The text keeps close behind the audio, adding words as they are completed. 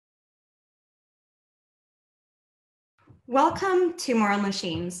Welcome to Moral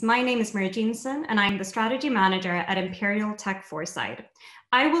Machines. My name is Maria Jeanson, and I'm the Strategy Manager at Imperial Tech Foresight.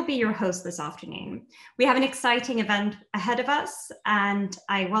 I will be your host this afternoon. We have an exciting event ahead of us, and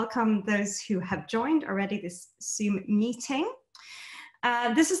I welcome those who have joined already this Zoom meeting.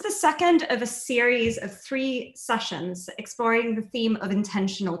 This is the second of a series of 3 sessions exploring the theme of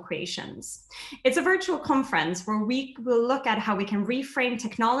intentional creations. It's a virtual conference where we will look at how we can reframe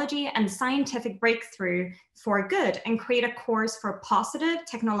technology and scientific breakthrough for good and create a course for positive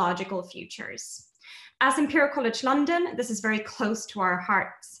technological futures. As Imperial College London, this is very close to our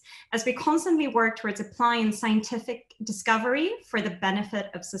hearts as we constantly work towards applying scientific discovery for the benefit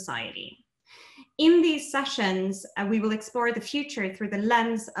of society. In these sessions, we will explore the future through the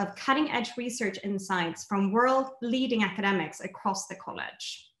lens of cutting-edge research insights from world-leading academics across the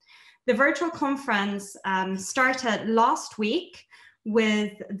college. The virtual conference started last week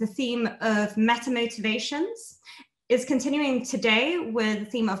with the theme of meta-motivations, is continuing today with the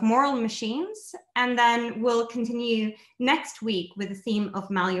theme of moral machines, and then will continue next week with the theme of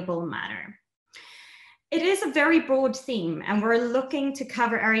malleable matter. It is a very broad theme, and we're looking to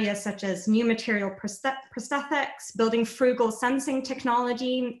cover areas such as new material prosthetics, building frugal sensing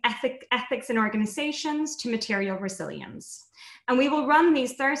technology, ethics in organizations, to material resilience. And we will run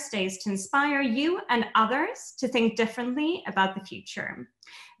these Thursdays to inspire you and others to think differently about the future.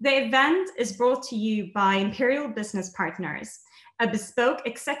 The event is brought to you by Imperial Business Partners, a bespoke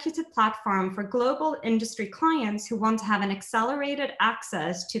executive platform for global industry clients who want to have an accelerated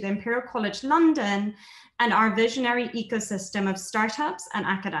access to the Imperial College London and our visionary ecosystem of startups and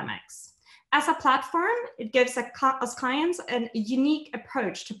academics. As a platform, it gives us clients a unique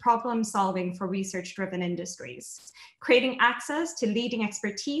approach to problem solving for research-driven industries, creating access to leading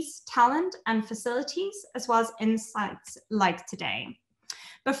expertise, talent, and facilities, as well as insights like today.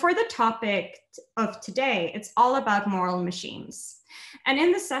 But for the topic of today, it's all about moral machines. And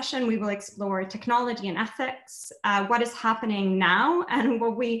in this session, we will explore technology and ethics, what is happening now and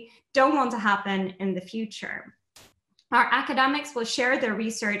what we don't want to happen in the future. Our academics will share their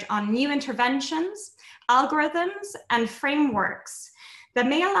research on new interventions, algorithms, and frameworks that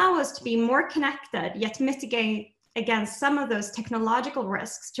may allow us to be more connected, yet mitigate against some of those technological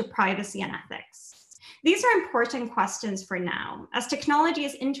risks to privacy and ethics. These are important questions for now, as technology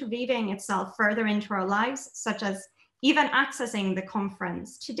is interweaving itself further into our lives, such as even accessing the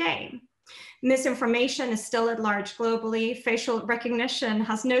conference today. Misinformation is still at large globally. Facial recognition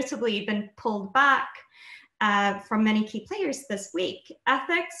has notably been pulled back from many key players this week.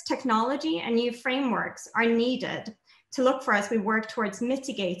 Ethics, technology, and new frameworks are needed to look for as we work towards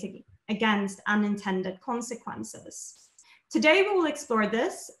mitigating against unintended consequences. Today, we will explore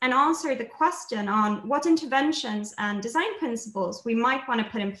this and answer the question on what interventions and design principles we might want to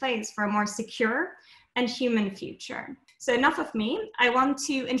put in place for a more secure and human future. So enough of me. I want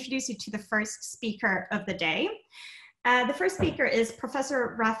to introduce you to the first speaker of the day. The first speaker is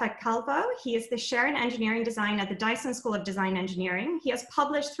Professor Rafael Calvo. He is the Chair in Engineering Design at the Dyson School of Design Engineering. He has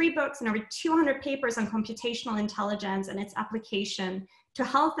published 3 books and over 200 papers on computational intelligence and its application to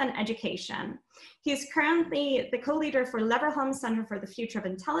health and education. He is currently the co-leader for Leverhulme Center for the Future of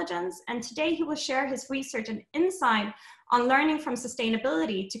Intelligence, and today he will share his research and insight on learning from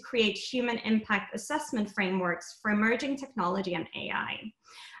sustainability to create human impact assessment frameworks for emerging technology and AI.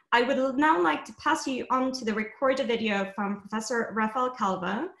 I would now like to pass you on to the recorded video from Professor Rafael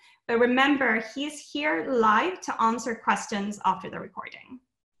Calvo, but remember, he is here live to answer questions after the recording.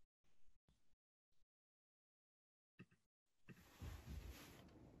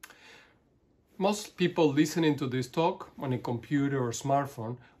 Most people listening to this talk on a computer or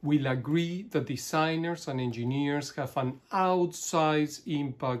smartphone will agree that designers and engineers have an outsized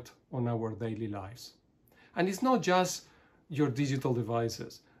impact on our daily lives. And it's not just your digital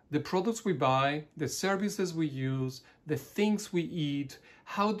devices. The products we buy, the services we use, the things we eat,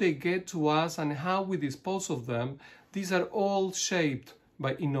 how they get to us and how we dispose of them, these are all shaped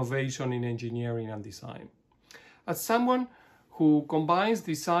by innovation in engineering and design. As someone who combines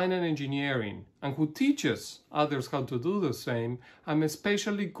design and engineering and who teaches others how to do the same, I'm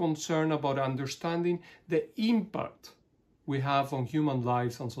especially concerned about understanding the impact we have on human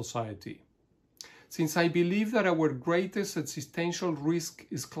lives and society. Since I believe that our greatest existential risk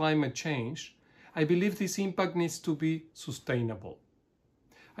is climate change, I believe this impact needs to be sustainable.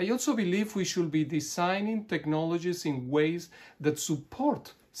 I also believe we should be designing technologies in ways that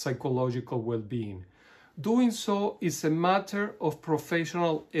support psychological well-being. Doing so is a matter of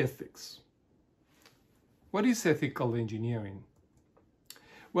professional ethics. What is ethical engineering?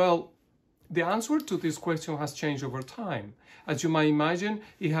 Well, the answer to this question has changed over time. As you might imagine,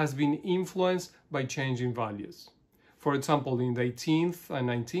 it has been influenced by changing values. For example, in the 18th and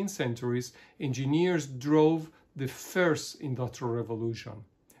 19th centuries, engineers drove the first industrial revolution.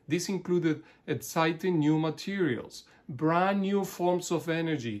 This included exciting new materials, brand new forms of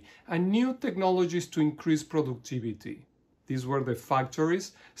energy, and new technologies to increase productivity. These were the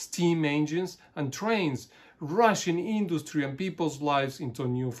factories, steam engines, and trains rushing industry and people's lives into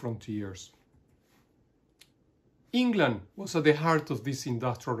new frontiers. England was at the heart of this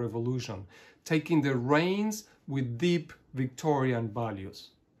industrial revolution, taking the reins with deep Victorian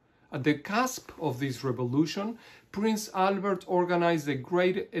values. At the cusp of this revolution, Prince Albert organized the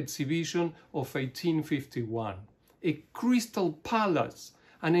Great Exhibition of 1851, a crystal palace,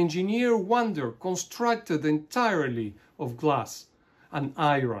 an engineer wonder constructed entirely of glass and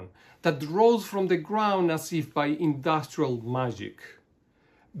iron that rose from the ground as if by industrial magic.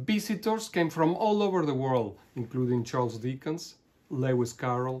 Visitors came from all over the world, including Charles Dickens, Lewis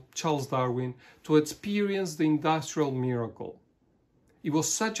Carroll, Charles Darwin, to experience the industrial miracle. It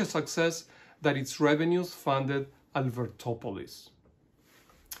was such a success that its revenues funded Albertopolis.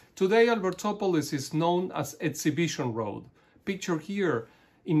 Today, Albertopolis is known as Exhibition Road, pictured here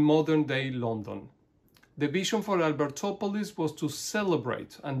in modern-day London. The vision for Albertopolis was to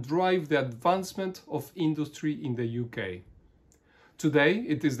celebrate and drive the advancement of industry in the UK. Today,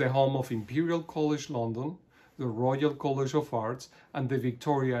 it is the home of Imperial College London, the Royal College of Arts, and the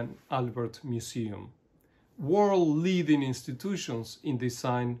Victoria and Albert Museum, world-leading institutions in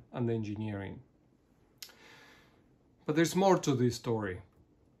design and engineering. But there's more to this story.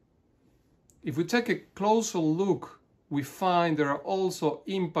 If we take a closer look, we find there are also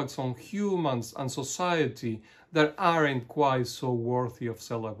impacts on humans and society that aren't quite so worthy of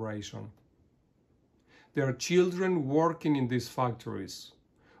celebration. There are children working in these factories.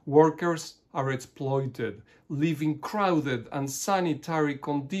 Workers are exploited, live in crowded and unsanitary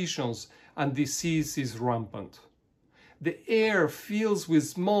conditions, and disease is rampant. The air fills with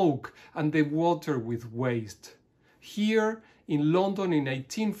smoke and the water with waste. Here in London in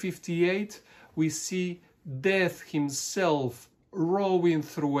 1858, we see Death himself rowing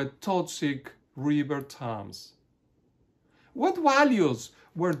through a toxic river Thames. What values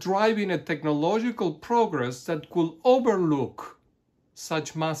were driving a technological progress that could overlook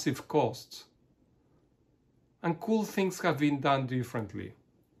such massive costs? And could things have been done differently?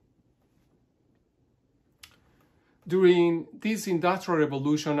 During this industrial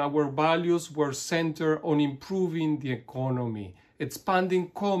revolution, our values were centered on improving the economy,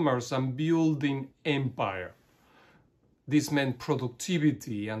 expanding commerce, and building empire. This meant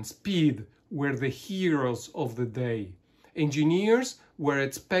productivity and speed were the heroes of the day. Engineers were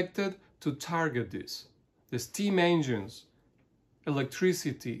expected to target this. The steam engines,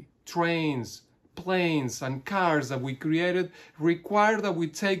 electricity, trains, planes, and cars that we created require that we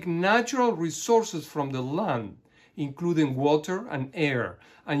take natural resources from the land, including water and air,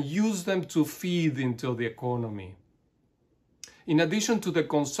 and use them to feed into the economy. In addition to the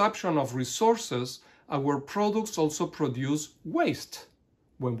consumption of resources, our products also produce waste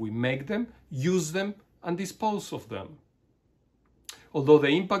when we make them, use them, and dispose of them. Although the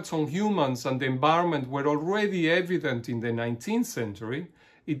impacts on humans and the environment were already evident in the 19th century,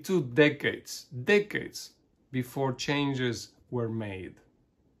 it took decades before changes were made.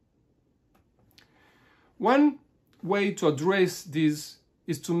 One way to address this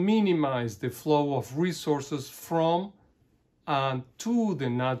is to minimize the flow of resources from and to the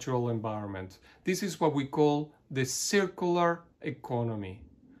natural environment. This is what we call the circular economy.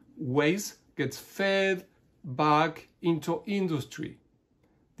 Waste gets fed back into industry.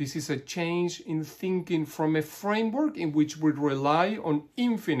 This is a change in thinking from a framework in which we rely on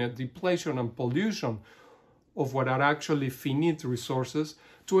infinite depletion and pollution of what are actually finite resources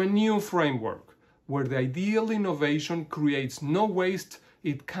to a new framework where the ideal innovation creates no waste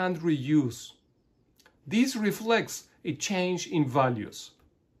it can't reuse. This reflects a change in values.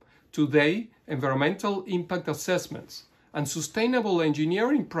 Today, environmental impact assessments and sustainable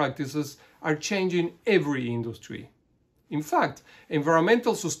engineering practices are changing every industry. In fact,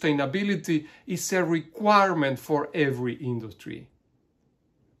 environmental sustainability is a requirement for every industry.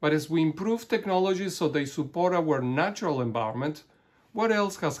 But as we improve technology so they support our natural environment, what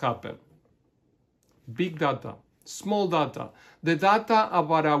else has happened? Big data, small data, the data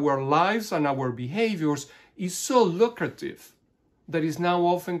about our lives and our behaviors is so lucrative that is now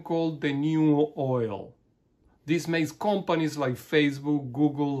often called the new oil. This makes companies like Facebook,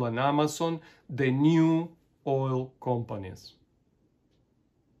 Google, and Amazon the new oil companies.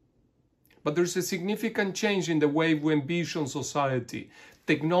 But there's a significant change in the way we envision society,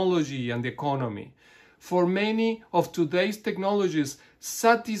 technology, and the economy. For many of today's technologies,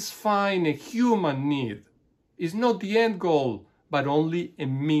 satisfying a human need is not the end goal, but only a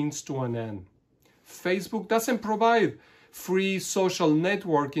means to an end. Facebook doesn't provide free social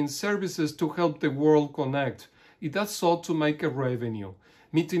networking services to help the world connect. It does so to make a revenue.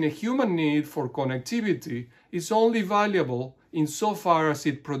 Meeting a human need for connectivity is only valuable insofar as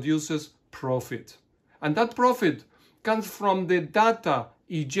it produces profit. And that profit comes from the data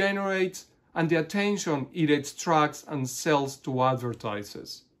it generates and the attention it extracts and sells to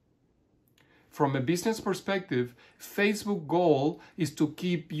advertisers. From a business perspective, Facebook's goal is to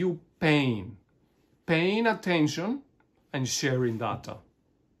keep you paying attention and sharing data.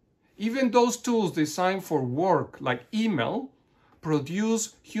 Even those tools designed for work, like email,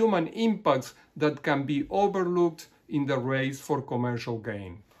 produce human impacts that can be overlooked in the race for commercial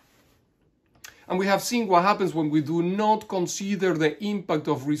gain. And we have seen what happens when we do not consider the impact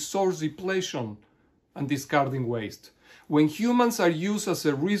of resource depletion and discarding waste. When humans are used as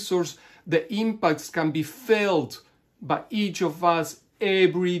a resource, the impacts can be felt by each of us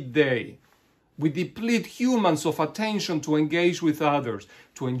every day. We deplete humans of attention to engage with others,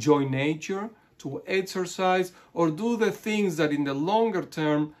 to enjoy nature, to exercise, or do the things that in the longer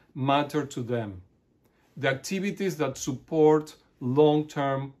term matter to them. The activities that support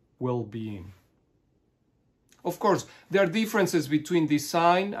long-term well-being. Of course, there are differences between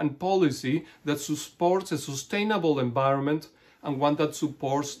design and policy that supports a sustainable environment and one that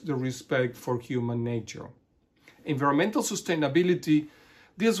supports the respect for human nature. Environmental sustainability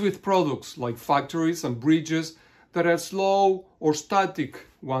deals with products like factories and bridges that are slow or static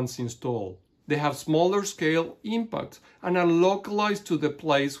once installed. They have smaller scale impact and are localized to the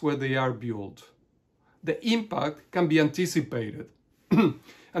place where they are built. The impact can be anticipated.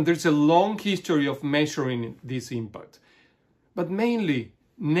 And there's a long history of measuring this impact. But mainly,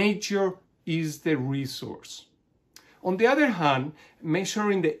 nature is the resource. On the other hand,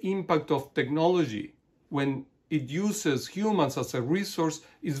 measuring the impact of technology when it uses humans as a resource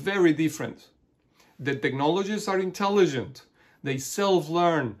is very different. The technologies are intelligent, they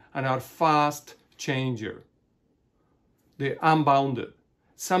self-learn and are fast changer. They're unbounded.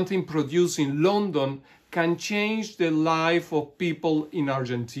 Something produced in London can change the life of people in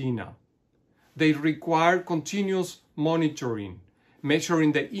Argentina. They require continuous monitoring.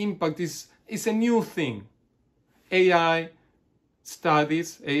 Measuring the impact is a new thing. AI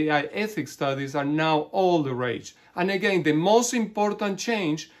ethics studies are now all the rage. And again, the most important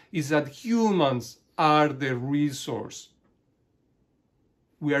change is that humans are the resource.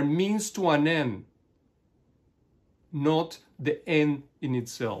 We are means to an end, not the end in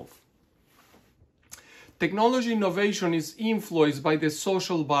itself. Technology innovation is influenced by the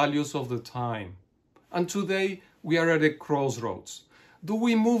social values of the time. And today we are at a crossroads. Do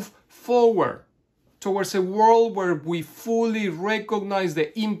we move forward towards a world where we fully recognize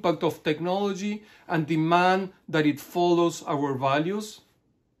the impact of technology and demand that it follows our values?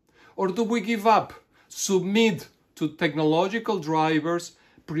 Or do we give up, submit to technological drivers,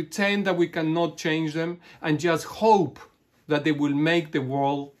 pretend that we cannot change them, and just hope that they will make the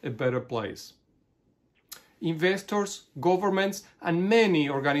world a better place? Investors, governments, and many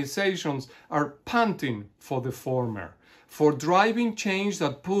organizations are panting for the former, for driving change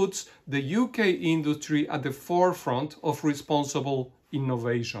that puts the UK industry at the forefront of responsible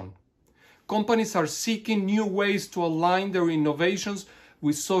innovation. Companies are seeking new ways to align their innovations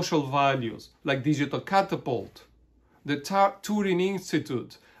with social values, like Digital Catapult. The Turing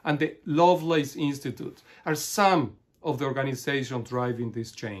Institute and the Lovelace Institute are some of the organizations driving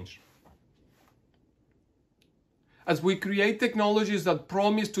this change. As we create technologies that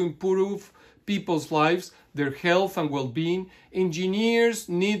promise to improve people's lives, their health and well-being, engineers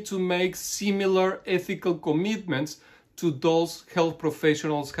need to make similar ethical commitments to those health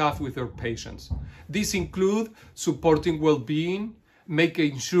professionals have with their patients. These include supporting well-being,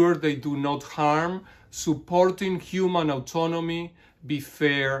 making sure they do not harm, supporting human autonomy, be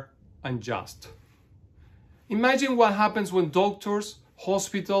fair and just. Imagine what happens when doctors,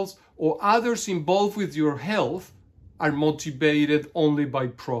 hospitals, or others involved with your health are motivated only by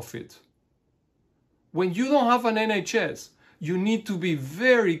profit. When you don't have an NHS, you need to be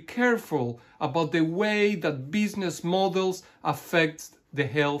very careful about the way that business models affect the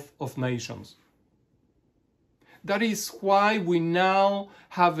health of nations. That is why we now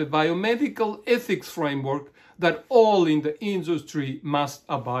have a biomedical ethics framework that all in the industry must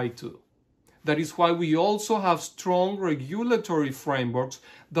abide to. That is why we also have strong regulatory frameworks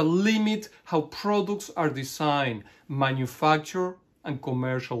that limit how products are designed, manufactured, and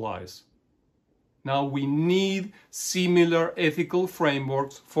commercialized. Now we need similar ethical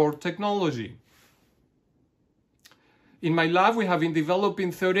frameworks for technology. In my lab, we have been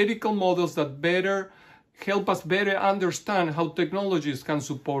developing theoretical models that better help us better understand how technologies can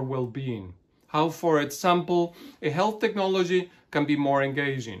support well-being. How, for example, a health technology can be more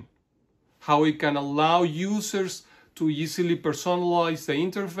engaging. How it can allow users to easily personalize the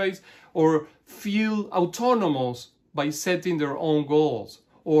interface or feel autonomous by setting their own goals,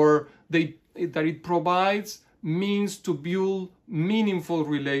 or that it provides means to build meaningful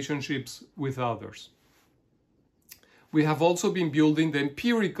relationships with others. We have also been building the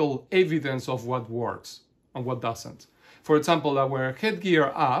empirical evidence of what works and what doesn't. For example, our headgear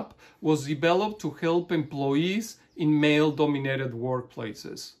app was developed to help employees in male-dominated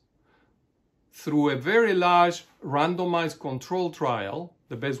workplaces. Through a very large randomized control trial,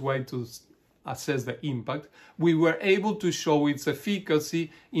 the best way to assess the impact, we were able to show its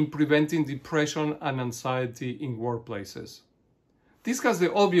efficacy in preventing depression and anxiety in workplaces. This has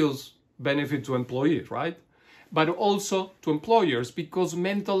the obvious benefit to employees, right? But also to employers, because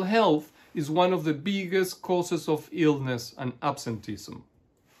mental health is one of the biggest causes of illness and absenteeism.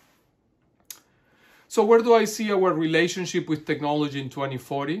 So where do I see our relationship with technology in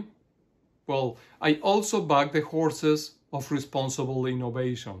 2040? Well, I also back the horses of responsible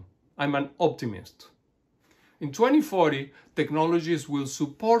innovation. I'm an optimist. In 2040, technologies will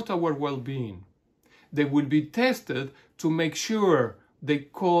support our well-being. They will be tested to make sure they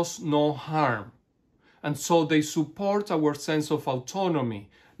cause no harm. And so they support our sense of autonomy,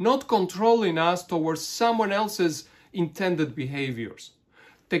 not controlling us towards someone else's intended behaviors.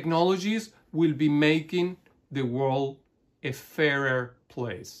 Technologies will be making the world a fairer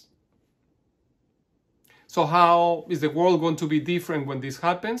place. So how is the world going to be different when this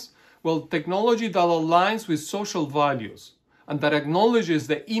happens? Well, technology that aligns with social values and that acknowledges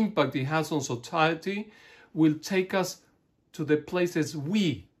the impact it has on society will take us to the places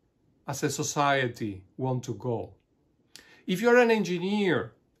we, as a society, want to go. If you're an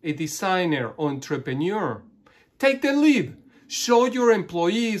engineer, a designer, or entrepreneur, take the lead. Show your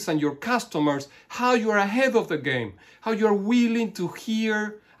employees and your customers how you are ahead of the game, how you are willing to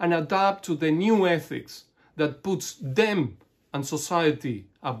hear and adapt to the new ethics that puts them and society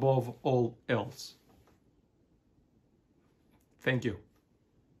above all else. Thank you.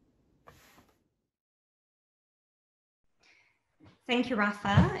 Thank you,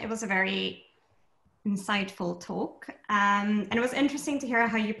 Rafa. It was a very insightful talk. And it was interesting to hear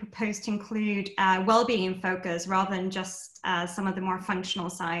how you propose to include well-being in focus rather than just some of the more functional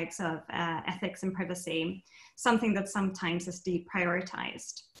sides of ethics and privacy, something that sometimes is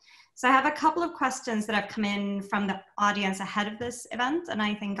deprioritized. So I have a couple of questions that have come in from the audience ahead of this event, and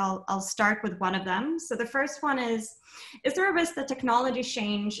I think I'll start with one of them. So the first one is there a risk that technology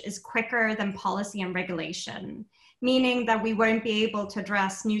change is quicker than policy and regulation, meaning that we won't be able to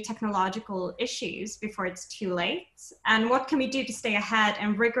address new technological issues before it's too late? And what can we do to stay ahead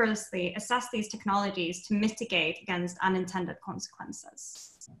and rigorously assess these technologies to mitigate against unintended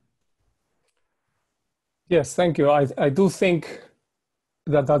consequences? Yes, thank you. I do think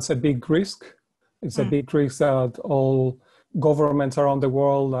that that's a big risk. It's a big risk that all governments around the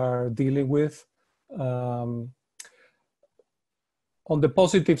world are dealing with. On the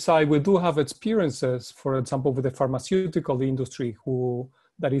positive side, we do have experiences, for example, with the pharmaceutical industry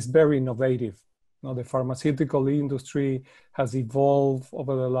that is very innovative. You know, the pharmaceutical industry has evolved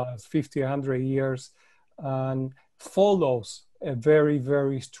over the last 50, 100 years and follows a very,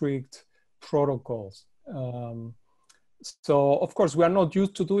 very strict protocols. So, of course, we are not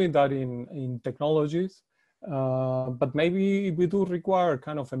used to doing that in technologies, but maybe we do require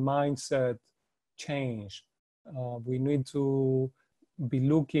kind of a mindset change. We need to be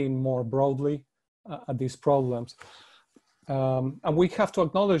looking more broadly at these problems. And we have to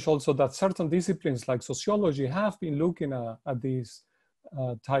acknowledge also that certain disciplines like sociology have been looking at these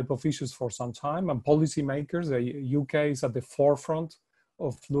type of issues for some time, and policymakers, the UK is at the forefront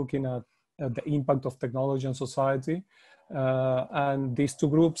of looking at the impact of technology on society. And these two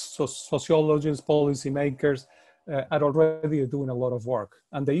groups, sociologists, policymakers, are already doing a lot of work.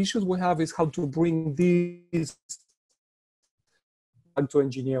 And the issues we have is how to bring these back to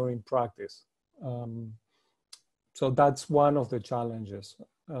engineering practice. So that's one of the challenges.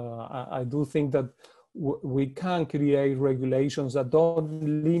 I do think that we can create regulations that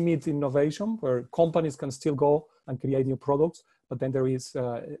don't limit innovation, where companies can still go and create new products, but then there is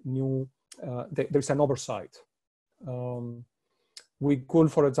there's an oversight. We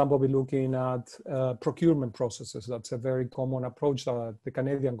could, for example, be looking at procurement processes. That's a very common approach that the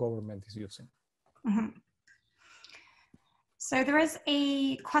Canadian government is using. Mm-hmm. So there is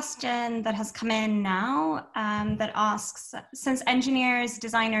a question that has come in now that asks, since engineers,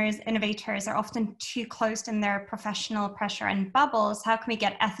 designers, innovators are often too close in their professional pressure and bubbles, how can we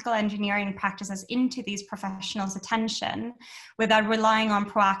get ethical engineering practices into these professionals' attention without relying on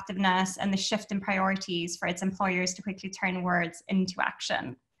proactiveness and the shift in priorities for its employers to quickly turn words into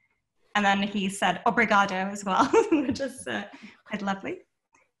action? And then he said obrigado as well, which is quite lovely.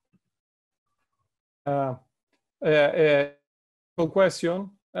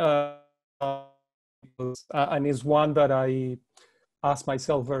 Question, and it's one that I ask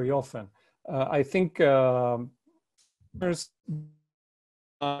myself very often. I think there's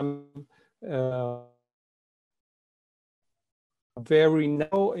very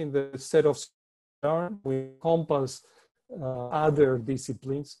narrow in the set of learn, we encompass other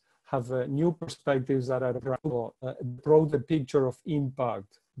disciplines, have new perspectives that are broader picture of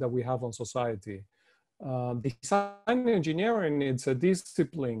impact that we have on society. Design engineering, it's a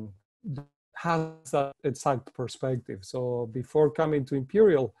discipline that has that exact perspective. So before coming to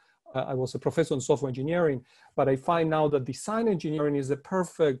Imperial, I was a professor in software engineering, but I find now that design engineering is the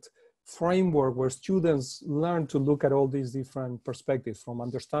perfect framework where students learn to look at all these different perspectives, from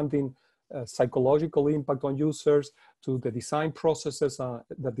understanding psychological impact on users to the design processes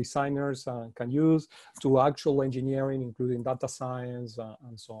that designers can use, to actual engineering, including data science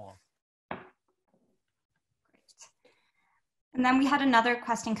and so on. And then we had another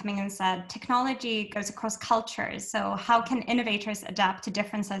question coming in and said, technology goes across cultures. So how can innovators adapt to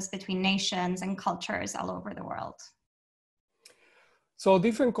differences between nations and cultures all over the world? So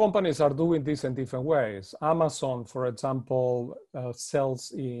different companies are doing this in different ways. Amazon, for example,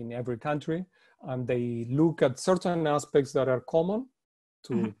 sells in every country, and they look at certain aspects that are common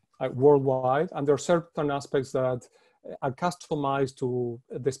to worldwide, and there are certain aspects that are customized to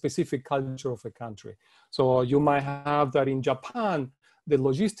the specific culture of a country. So you might have that in Japan, the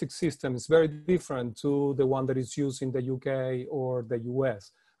logistics system is very different to the one that is used in the UK or the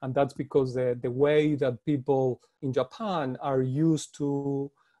US. And that's because the way that people in Japan are used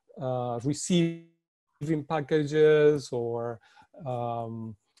to receiving packages or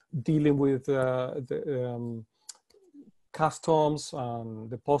dealing with customs and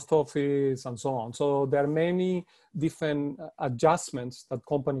the post office and so on. So there are many different adjustments that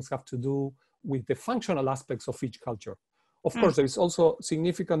companies have to do with the functional aspects of each culture. Of course, there is also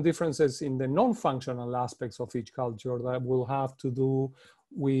significant differences in the non-functional aspects of each culture that will have to do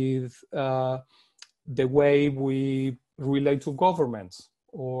with the way we relate to governments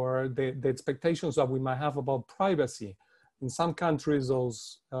or the expectations that we might have about privacy. In some countries,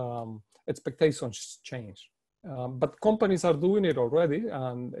 those expectations change. But companies are doing it already,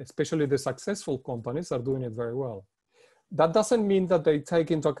 and especially the successful companies are doing it very well. That doesn't mean that they take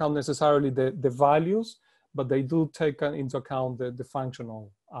into account necessarily the values, but they do take into account the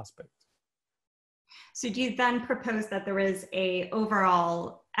functional aspect. So do you then propose that there is a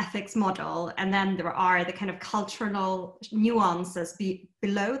overall ethics model, and then there are the kind of cultural nuances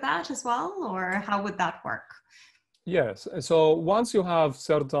below that as well, or how would that work? Yes, so once you have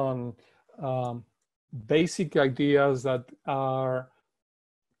certain basic ideas that are,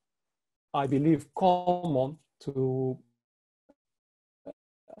 I believe, common to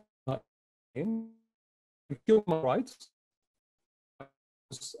human rights,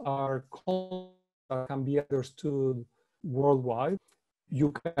 are common, can be understood worldwide,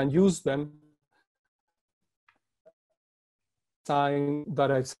 you can use them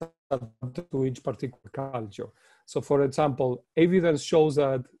that I've said to each particular culture. So for example, evidence shows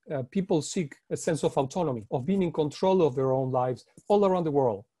that people seek a sense of autonomy, of being in control of their own lives all around the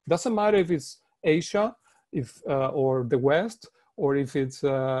world. Doesn't matter if it's Asia, or the West, or if it's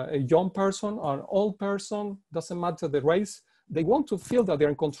a young person or an old person, doesn't matter the race. They want to feel that they're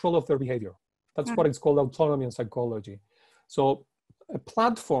in control of their behavior. That's what it's called autonomy in psychology. So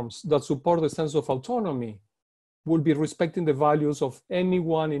platforms that support the sense of autonomy will be respecting the values of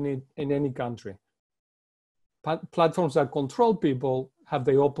anyone in any country. Platforms that control people have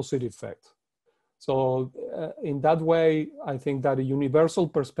the opposite effect. So in that way, I think that a universal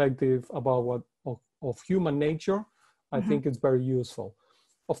perspective about of human nature, I think it's very useful.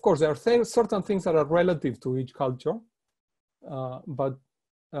 Of course, there are certain things that are relative to each culture, but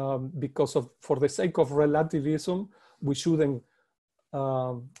for the sake of relativism, we shouldn't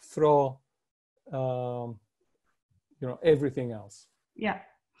throw everything else. Yeah.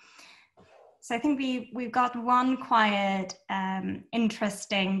 So I think we've got one quiet,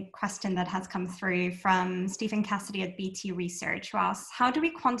 interesting question that has come through from Stephen Cassidy at BT Research, who asks, how do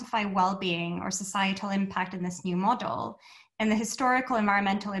we quantify well-being or societal impact in this new model? and the historical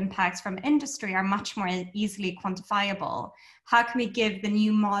environmental impacts from industry are much more easily quantifiable, how can we give the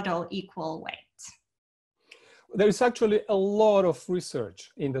new model equal weight? There is actually a lot of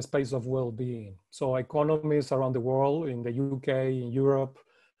research in the space of well-being. So economists around the world, in the UK, in Europe,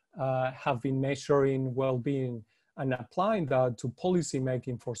 have been measuring well-being and applying that to policy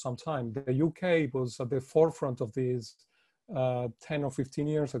making for some time. The UK was at the forefront of this 10 or 15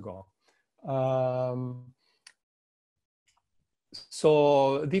 years ago.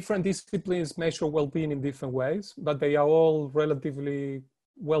 So different disciplines measure well-being in different ways, but they are all relatively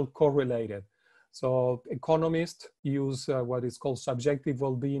well correlated. So economists use what is called subjective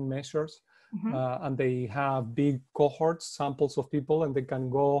well-being measures, and they have big cohorts, samples of people, and they can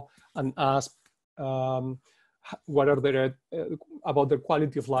go and ask what are their, about their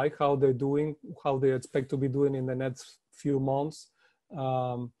quality of life, how they're doing, how they expect to be doing in the next few months.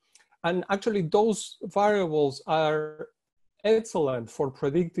 And actually those variables are excellent for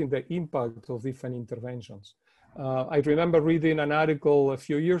predicting the impact of different interventions. I remember reading an article a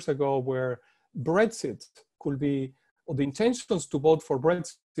few years ago where Brexit could be, or the intentions to vote for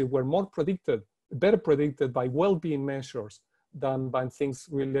Brexit were more predicted, better predicted by well-being measures than by things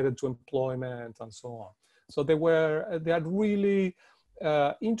related to employment and so on. So they are really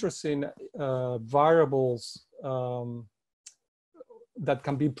interesting variables that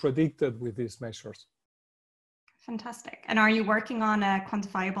can be predicted with these measures. Fantastic. And are you working on a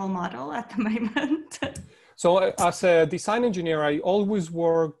quantifiable model at the moment? So as a design engineer, I always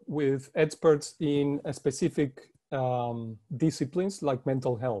work with experts in a specific disciplines like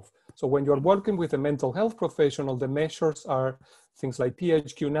mental health. So when you're working with a mental health professional, the measures are things like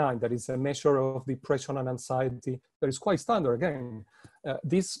PHQ-9, that is a measure of depression and anxiety that is quite standard. Again,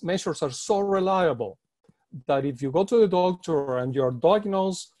 these measures are so reliable that if you go to the doctor and you're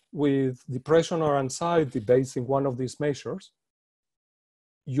diagnosed with depression or anxiety based on one of these measures,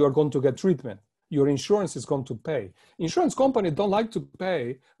 you're going to get treatment. Your insurance is going to pay. Insurance companies don't like to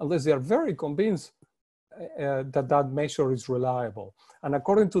pay unless they are very convinced that that measure is reliable. And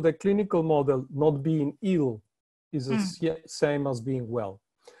according to the clinical model, not being ill is the same as being well.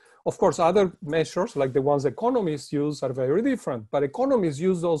 Of course, other measures, like the ones economists use, are very different, but economists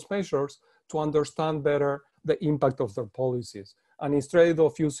use those measures to understand better the impact of their policies. And instead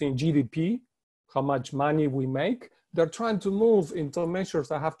of using GDP, how much money we make, they're trying to move into measures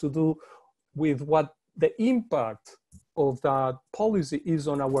that have to do with what the impact of that policy is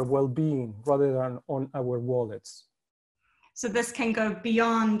on our well-being rather than on our wallets. So this can go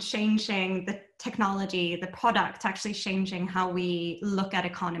beyond changing the technology, the product, actually changing how we look at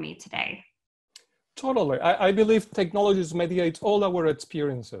economy today. Totally. I believe technologies mediate all our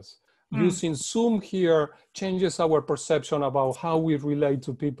experiences. Using Zoom here changes our perception about how we relate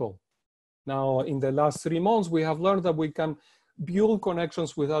to people. Now, in the last 3 months, we have learned that we can build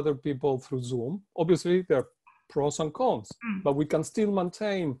connections with other people through Zoom. Obviously, there are pros and cons, but we can still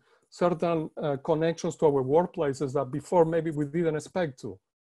maintain certain connections to our workplaces that before maybe we didn't expect to.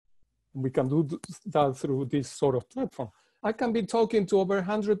 We can do that through this sort of platform. I can be talking to over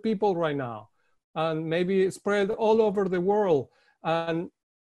 100 people right now and maybe spread all over the world. And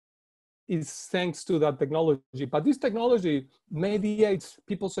it's thanks to that technology. But this technology mediates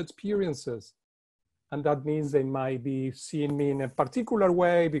people's experiences. And that means they might be seeing me in a particular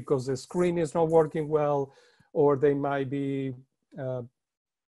way because the screen is not working well, or they might be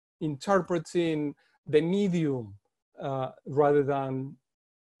interpreting the medium rather than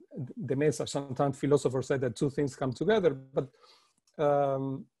the message. Sometimes philosophers say that two things come together, but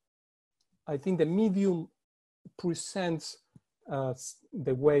I think the medium presents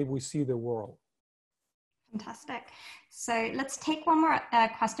the way we see the world. Fantastic. So let's take one more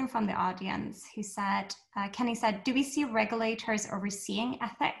question from the audience who said, Kenny said, do we see regulators overseeing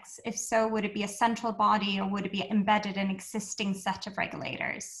ethics? If so, would it be a central body or would it be embedded in existing set of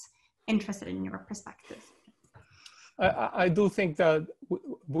regulators? Interested in your perspective. I do think that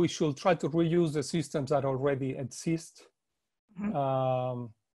we should try to reuse the systems that already exist.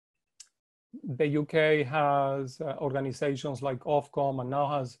 The UK has organizations like Ofcom and now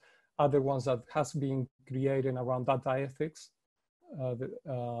has other ones that has been created around data ethics.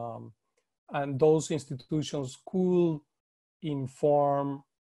 And those institutions could inform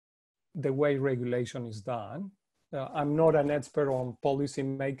the way regulation is done. I'm not an expert on policy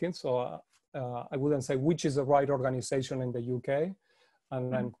making, so I wouldn't say which is the right organization in the UK.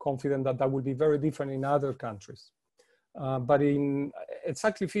 And I'm confident that that will be very different in other countries. But in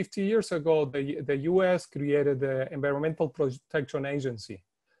exactly 50 years ago, the US created the Environmental Protection Agency.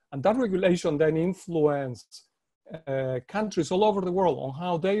 And that regulation then influenced countries all over the world on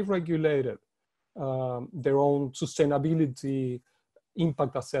how they regulated their own sustainability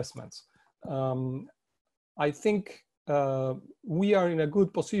impact assessments. I think we are in a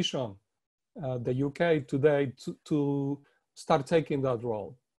good position, the UK today, to start taking that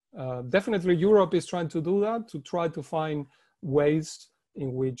role. Definitely Europe is trying to do that, to try to find ways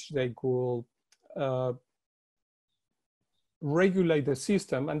in which they could regulate the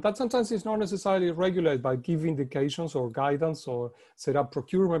system. And that sometimes is not necessarily regulated, by give indications or guidance or set up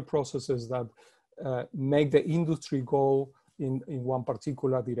procurement processes that make the industry go in one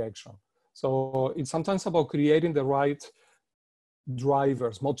particular direction. So it's sometimes about creating the right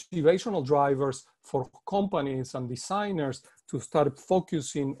drivers, motivational drivers for companies and designers to start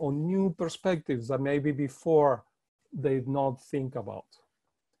focusing on new perspectives that maybe before they did not think about.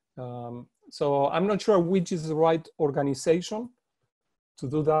 So I'm not sure which is the right organization to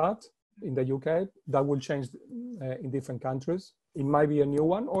do that in the UK. That will change in different countries. It might be a new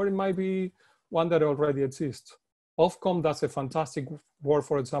one, or it might be one that already exists. Ofcom does a fantastic work,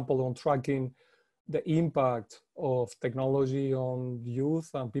 for example, on tracking the impact of technology on youth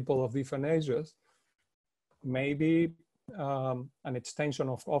and people of different ages. Maybe an extension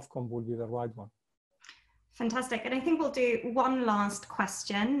of Ofcom will be the right one. Fantastic. And I think we'll do one last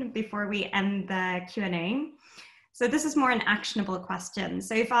question before we end the Q&A. So this is more an actionable question.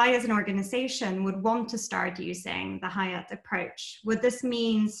 So if I, as an organization, would want to start using the Hyatt approach, would this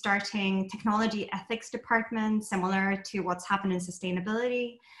mean starting technology ethics department similar to what's happened in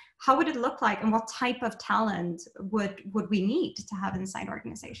sustainability? How would it look like, and what type of talent would we need to have inside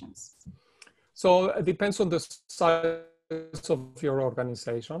organizations? So it depends on the size of your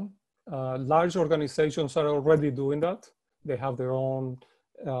organization. Large organizations are already doing that. They have their own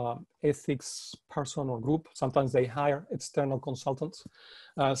ethics person or group. Sometimes they hire external consultants.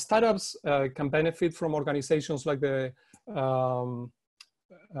 Startups can benefit from organizations like the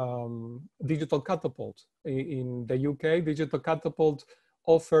Digital Catapult. In the UK, Digital Catapult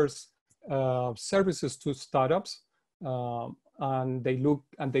offers services to startups, and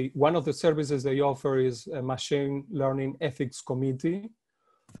one of the services they offer is a machine learning ethics committee,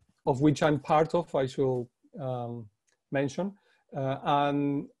 of which I'm part of, I should mention.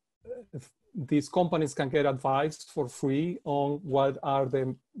 And these companies can get advice for free on what are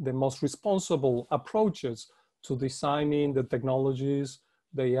the most responsible approaches to designing the technologies,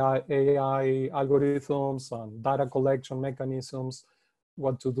 the AI algorithms and data collection mechanisms,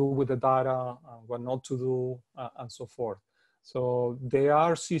 what to do with the data, what not to do, and so forth. So there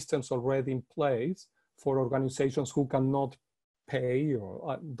are systems already in place for organizations who cannot pay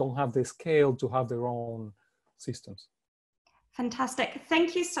or don't have the scale to have their own systems. Fantastic.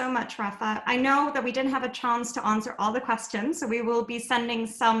 Thank you so much, Rafa. I know that we didn't have a chance to answer all the questions, so we will be sending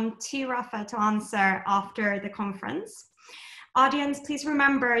some to Rafa to answer after the conference. Audience, please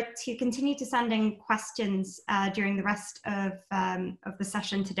remember to continue to send in questions during the rest of the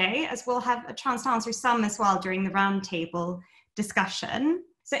session today, as we'll have a chance to answer some as well during the roundtable discussion.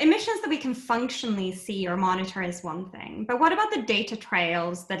 So emissions that we can functionally see or monitor is one thing, but what about the data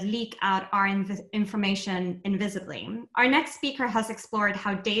trails that leak out our information invisibly? Our next speaker has explored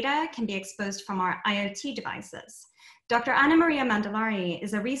how data can be exposed from our IoT devices. Dr. Anna Maria Mandalari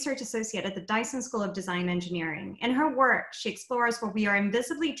is a research associate at the Dyson School of Design Engineering. In her work, she explores what we are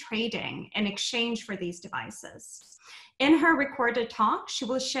invisibly trading in exchange for these devices. In her recorded talk, she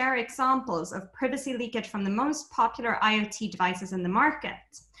will share examples of privacy leakage from the most popular IoT devices in the market,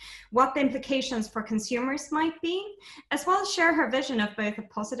 what the implications for consumers might be, as well as share her vision of both a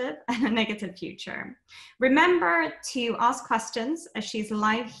positive and a negative future. Remember to ask questions as she's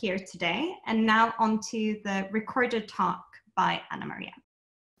live here today. And now on to the recorded talk by Anna Maria.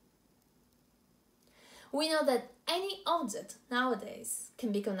 We know that any object nowadays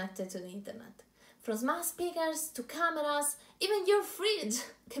can be connected to the internet. From smart speakers to cameras, even your fridge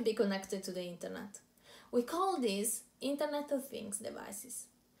can be connected to the internet. We call these Internet of Things devices.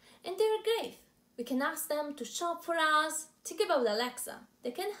 And they're great. We can ask them to shop for us. Think about Alexa. They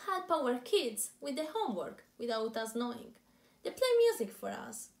can help our kids with their homework without us knowing. They play music for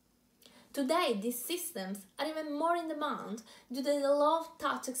us. Today, these systems are even more in demand due to the low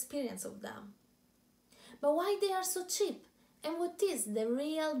touch experience of them. But why they are so cheap? And what is the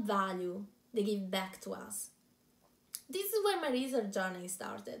real value they give back to us? This is where my research journey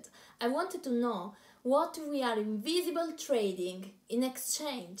started. I wanted to know what we are invisible trading in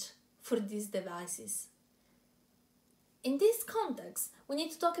exchange for these devices. In this context, we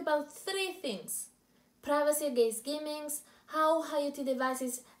need to talk about three things: privacy against gamings, how IoT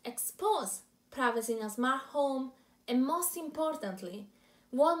devices expose privacy in a smart home, and most importantly,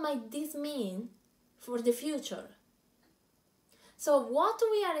 what might this mean for the future? So what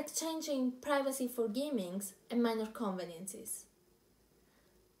we are exchanging privacy for gimmicks and minor conveniences?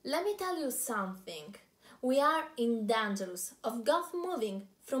 Let me tell you something. We are in danger of moving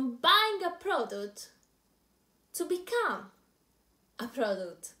from buying a product to become a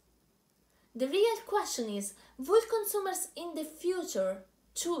product. The real question is, will consumers in the future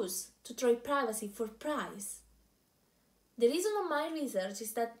choose to trade privacy for price? The reason of my research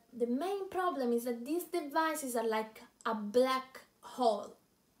is that the main problem is that these devices are like a black hole.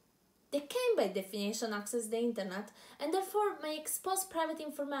 They can by definition access the internet and therefore may expose private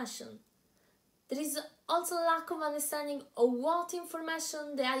information. There is also lack of understanding of what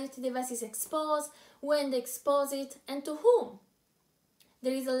information the IoT devices expose, when they expose it, and to whom.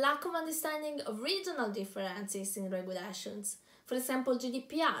 There is a lack of understanding of regional differences in regulations. For example,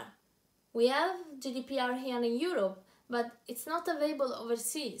 GDPR. We have GDPR here in Europe, but it's not available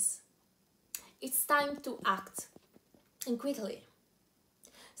overseas. It's time to act, and quickly.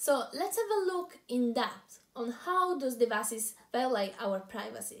 So let's have a look in depth on how those devices violate our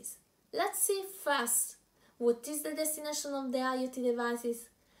privacies. Let's see first what is the destination of the IoT devices,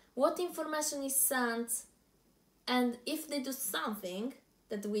 what information is sent, and if they do something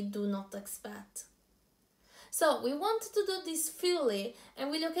that we do not expect. So we want to do this fully, and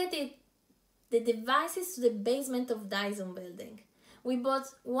we located the devices to the basement of Dyson building. We bought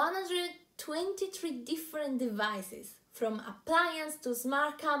 123 different devices, from appliances to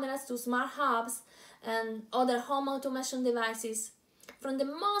smart cameras to smart hubs and other home automation devices, from the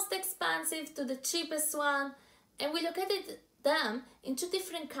most expensive to the cheapest one, and we located them in 2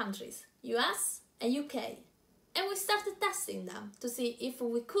 different countries, US and UK. And we started testing them to see if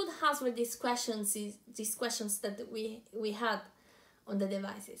we could answer these questions that we had on the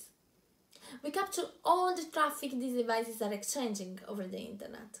devices. We capture all the traffic these devices are exchanging over the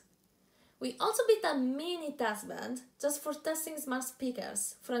internet. We also built a mini testbed just for testing smart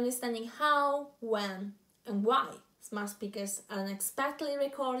speakers, for understanding how, when, and why smart speakers are unexpectedly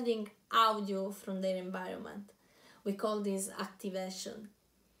recording audio from their environment. We call this activation.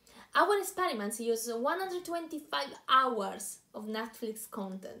 Our experiments use 125 hours of Netflix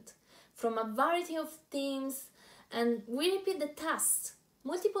content from a variety of themes, and we repeat the test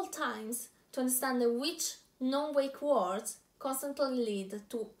multiple times to understand which non-wake words constantly lead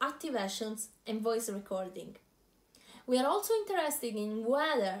to activations and voice recording. We are also interested in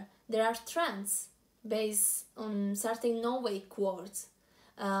whether there are trends based on certain non-wake words,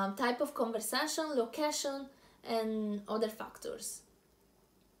 type of conversation, location, and other factors.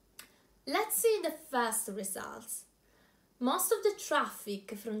 Let's see the first results. Most of the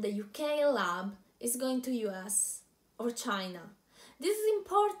traffic from the UK lab is going to US or China. This is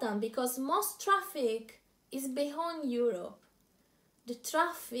important because most traffic is beyond Europe. The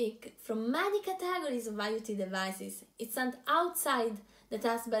traffic from many categories of IoT devices is sent outside the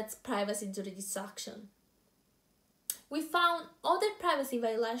testbed's privacy jurisdiction. We found other privacy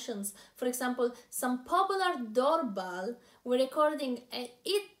violations. For example, some popular doorbell were recording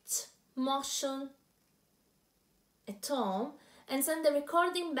each motion at home and send the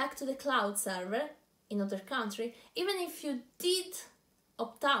recording back to the cloud server in other country, even if you did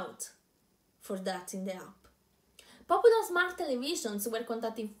opt out for that in the app. Popular smart televisions were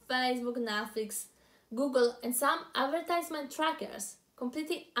contacting Facebook, Netflix, Google, and some advertisement trackers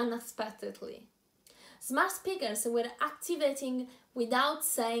completely unexpectedly. Smart speakers were activating without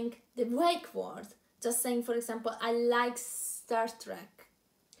saying the wake word, just saying, for example, I like Star Trek.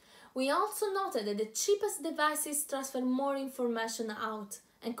 We also noted that the cheapest devices transfer more information out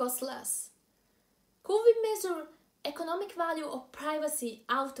and cost less. Could we measure economic value of privacy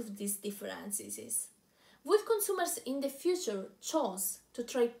out of these differences? Would consumers in the future choose to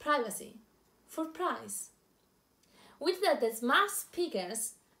trade privacy for price? With that, the smart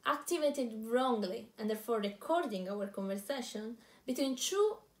speakers activated wrongly and therefore recording our conversation between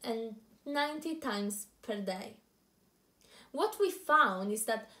 2 and 90 times per day. What we found is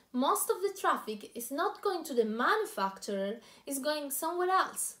that most of the traffic is not going to the manufacturer, it's going somewhere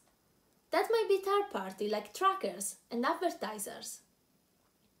else. That might be third party like trackers and advertisers.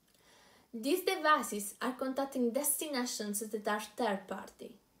 These devices are contacting destinations that are third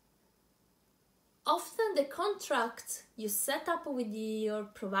party. Often the contract you set up with your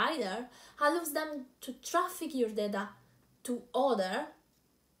provider allows them to traffic your data to other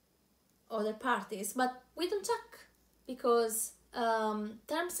parties, but we don't check because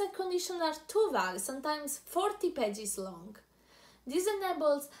terms and conditions are too vague, sometimes 40 pages long. This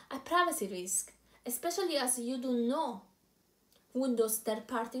enables a privacy risk, especially as you don't know who those third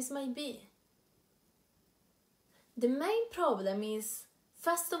parties might be. The main problem is,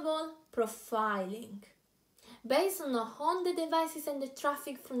 first of all, profiling. based on the devices and the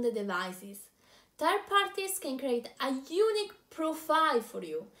traffic from the devices. Third parties can create a unique profile for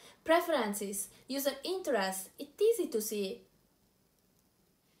you. Preferences, user interests, it's easy to see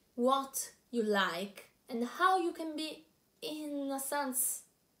what you like and how you can be, in a sense,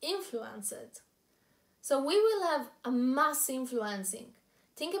 influenced. So we will have a mass influencing.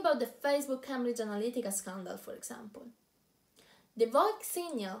 Think about the Facebook Cambridge Analytica scandal, for example. The voice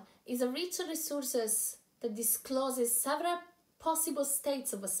signal is a rich resource that discloses several possible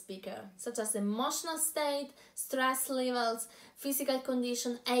states of a speaker, such as emotional state, stress levels, physical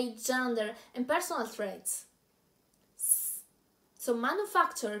condition, age, gender, and personal traits. So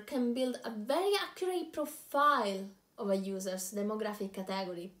manufacturer can build a very accurate profile of a user's demographic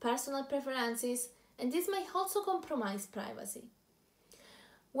category, personal preferences, and this may also compromise privacy.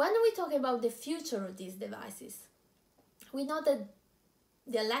 When we talk about the future of these devices, we know that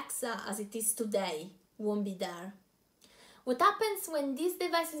the Alexa as it is today won't be there. What happens when these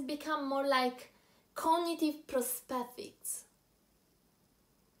devices become more like cognitive prosthetics,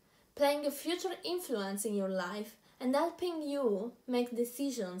 playing a future influence in your life and helping you make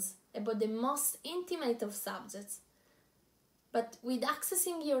decisions about the most intimate of subjects. But with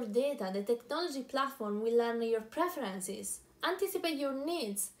accessing your data, the technology platform will learn your preferences, anticipate your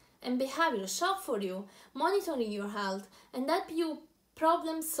needs and behavior, shop for you, monitoring your health, and help you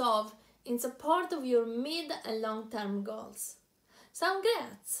problem solve in support of your mid and long-term goals. Sound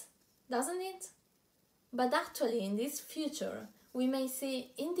great, doesn't it? But actually, in this future, we may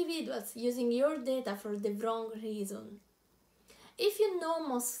see individuals using your data for the wrong reason. If you know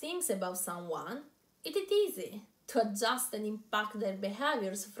most things about someone, it is easy to adjust and impact their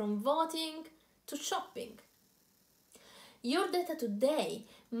behaviors from voting to shopping. Your data today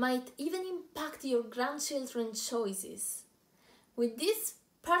might even impact your grandchildren's choices. With this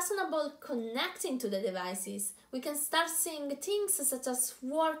personable connecting to the devices, we can start seeing things such as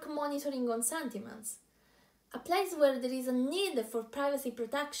work monitoring on sentiments, a place where there is a need for privacy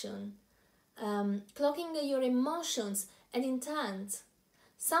protection, clocking your emotions and intent.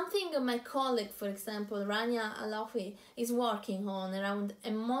 Something my colleague, for example, Rania Alawi, is working on around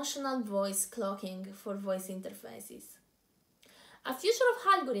emotional voice clocking for voice interfaces. A future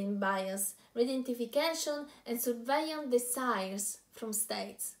of algorithm bias, identification, and surveillance desires from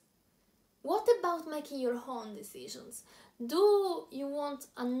states. What about making your own decisions? Do you want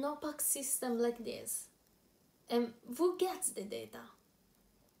an opaque system like this? And who gets the data?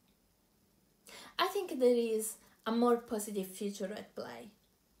 I think there is a more positive future at play.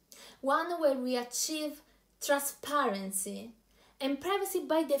 One where we achieve transparency and privacy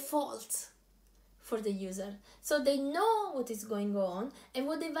by default for the user, so they know what is going on and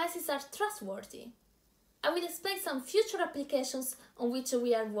what devices are trustworthy. I will explain some future applications on which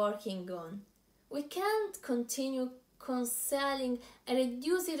we are working on. We can't continue concealing and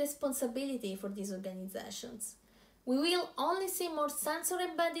reducing responsibility for these organizations. We will only see more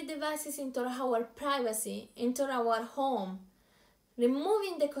sensor-embedded devices into our privacy, into our home,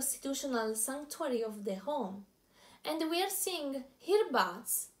 removing the constitutional sanctuary of the home. And we are seeing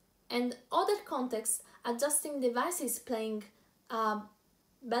earbuds and other contexts adjusting devices playing a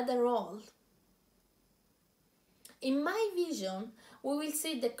better role. In my vision, we will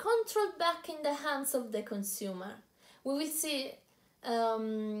see the control back in the hands of the consumer. We will see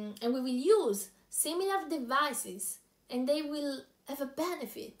and we will use similar devices and they will have a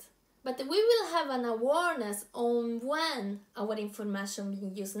benefit. But we will have an awareness on when our information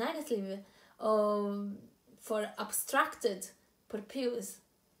being used negatively for abstracted purpose,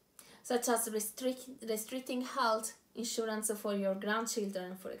 such as restricting health insurance for your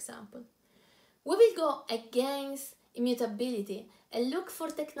grandchildren, for example. We will go against immutability and look for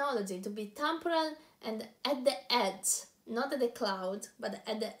technology to be temporal and at the edge, not at the cloud, but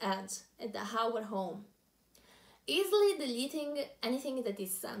at the edge, at our home. Easily deleting anything that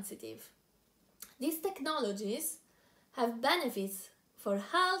is sensitive. These technologies have benefits for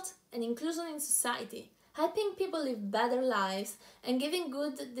health and inclusion in society, helping people live better lives and giving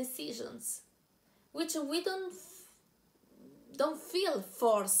good decisions, which we don't feel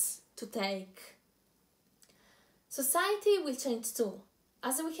forced to take. Society will change too,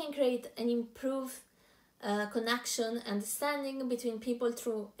 as we can create an improved connection and understanding between people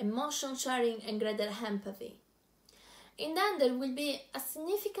through emotion sharing and greater empathy. In the end, there will be a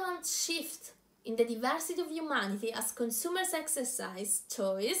significant shift in the diversity of humanity as consumers exercise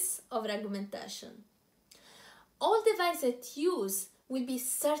choice over argumentation. All devices used will be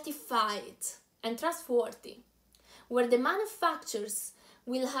certified and trustworthy, where the manufacturers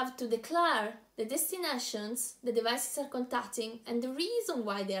we'll have to declare the destinations the devices are contacting and the reason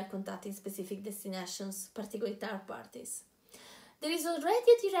why they are contacting specific destinations, particularly third parties. There is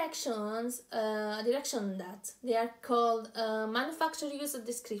already a direction that they are called manufacturer user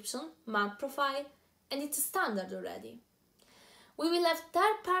description, MUD profile, and it's a standard already. We will have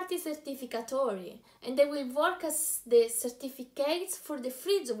third-party certificatory, and they will work as the certificates for the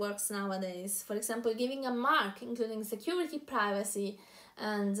fridge works nowadays. For example, giving a mark, including security, privacy,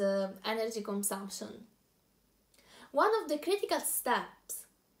 and energy consumption. One of the critical steps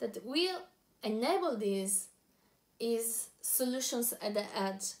that will enable this is solutions at the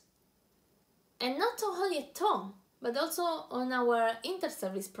edge. And not only at home, but also on our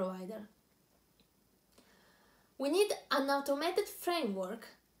inter-service provider. We need an automated framework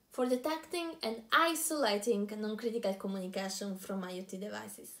for detecting and isolating non-critical communication from IoT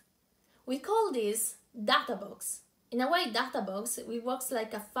devices. We call this data box. In a way, data box works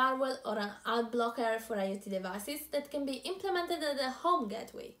like a firewall or an ad blocker for IoT devices that can be implemented at the home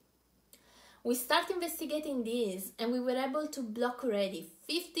gateway. We start investigating this and we were able to block already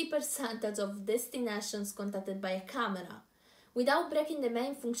 50% of destinations contacted by a camera, without breaking the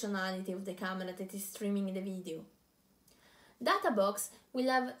main functionality of the camera that is streaming the video. Databox will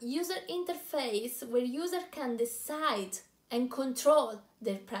have user interface where user can decide and control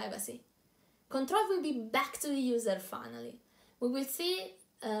their privacy. Control will be back to the user finally. We will see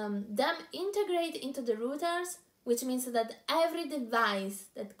them integrate into the routers, which means that every device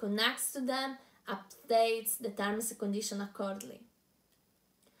that connects to them updates the terms and conditions accordingly.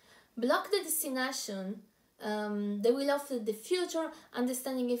 Block the destination. They will offer the future,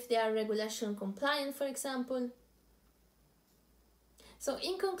 understanding if they are regulation compliant, for example. So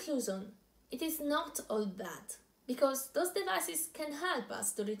in conclusion, it is not all bad, because those devices can help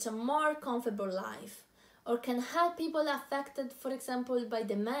us to reach a more comfortable life, or can help people affected, for example, by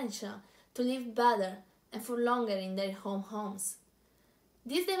dementia, to live better and for longer in their homes.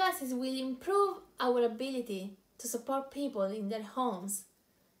 These devices will improve our ability to support people in their homes,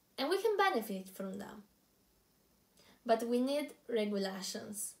 and we can benefit from them. But we need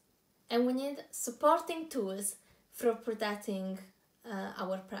regulations, and we need supporting tools for protecting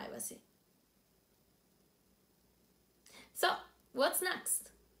our privacy. So, what's next?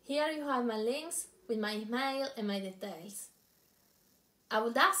 Here you have my links with my email and my details. I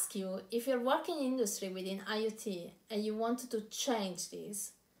would ask you, if you're working in industry within IoT and you wanted to change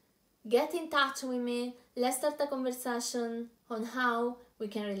this, get in touch with me. Let's start a conversation on how we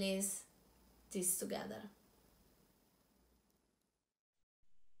can release this together.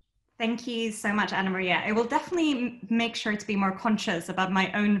 Thank you so much, Anna Maria. I will definitely make sure to be more conscious about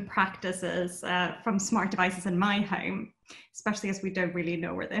my own practices from smart devices in my home, especially as we don't really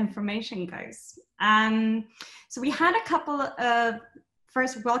know where the information goes. So we had a couple of,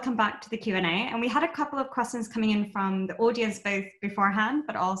 first, welcome back to the Q&A, and we had a couple of questions coming in from the audience both beforehand,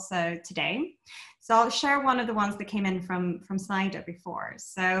 but also today. So I'll share one of the ones that came in from Slido before.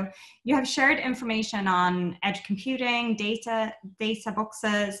 So you have shared information on edge computing, data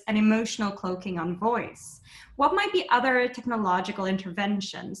boxes, and emotional cloaking on voice. What might be other technological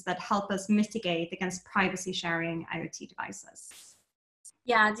interventions that help us mitigate against privacy sharing IoT devices?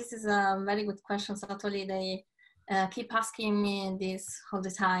 Yeah, this is a very good question. So totally they keep asking me this all the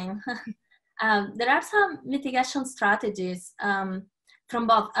time. There are some mitigation strategies from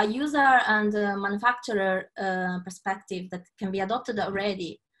both a user and a manufacturer perspective that can be adopted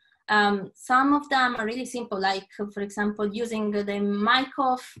already. Some of them are really simple, like for example, using the mic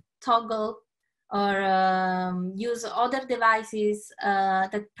off toggle, or use other devices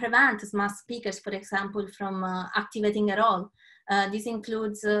that prevent smart speakers, for example, from activating at all. This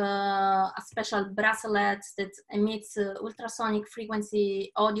includes a special bracelet that emits ultrasonic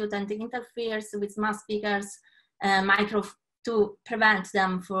frequency audio that interferes with smart speakers to prevent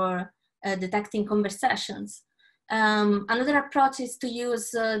them for detecting conversations. Another approach is to use,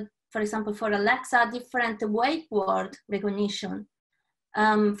 for example, for Alexa, different wake word recognition.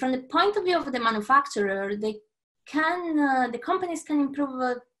 From the point of view of the manufacturer, the companies can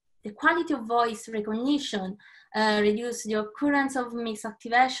improve the quality of voice recognition, reduce the occurrence of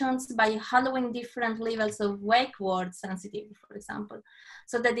misactivations by allowing different levels of wake word sensitivity, for example,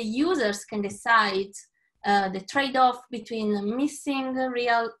 so that the users can decide the trade-off between missing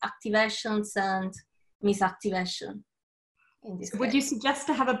real activations and misactivation. Would you suggest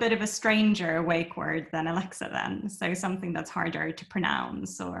to have a bit of a stranger wake word than Alexa then? So something that's harder to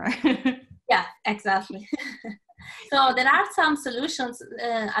pronounce, or? Yeah, exactly. So there are some solutions.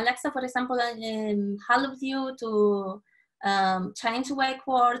 Alexa, for example, allows you to change wake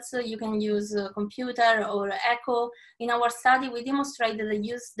words. You can use computer or echo. In our study, we demonstrated that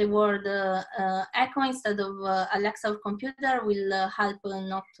use the word echo instead of Alexa or computer will help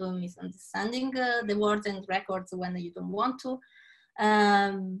not misunderstanding the words and records when you don't want to.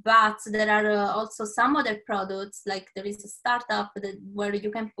 But there are also some other products, like there is a startup where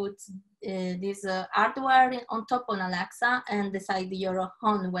you can put this hardware on top on Alexa and decide your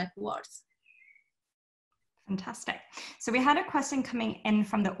own wake words. Fantastic. So we had a question coming in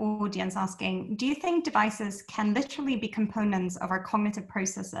from the audience asking, do you think devices can literally be components of our cognitive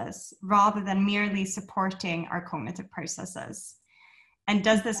processes rather than merely supporting our cognitive processes? And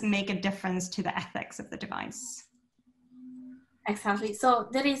does this make a difference to the ethics of the device? Exactly. So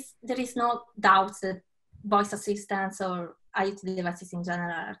there is no doubt that voice assistants or IoT devices in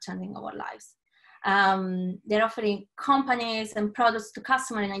general are changing our lives. They're offering companies and products to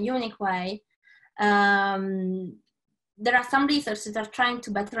customers in a unique way. There are some research that are trying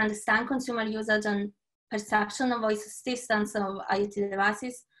to better understand consumer usage and perception of voice assistants of IoT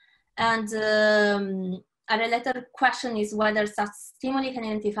devices. And a related question is whether such stimuli can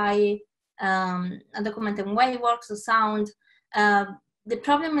identify a documented way works or sound. The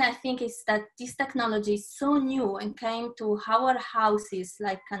problem, I think, is that this technology is so new and came to our houses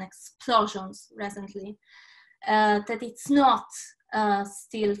like an explosion recently, that it's not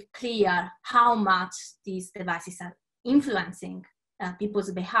still clear how much these devices are influencing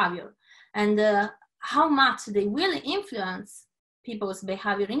people's behavior and how much they will influence people's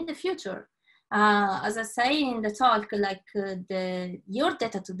behavior in the future. As I say in the talk, like your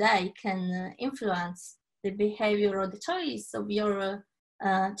data today can influence the behavior or the choice of your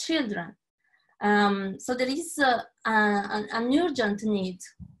children. So there is an urgent need,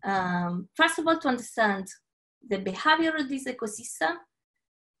 first of all, to understand the behavior of this ecosystem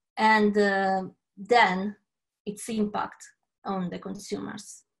and then its impact on the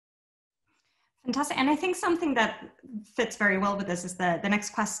consumers. Fantastic. And I think something that fits very well with this is the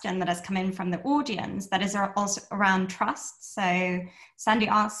next question that has come in from the audience that is also around trust. So Sandy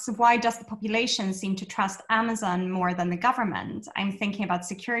asks, why does the population seem to trust Amazon more than the government? I'm thinking about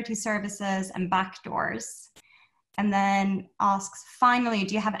security services and backdoors. And then asks, finally,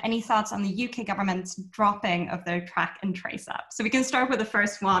 do you have any thoughts on the UK government's dropping of their track and trace app? So we can start with the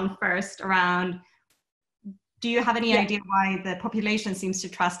first one first around, do you have any idea why the population seems to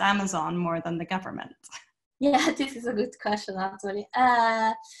trust Amazon more than the government? Yeah, this is a good question, actually.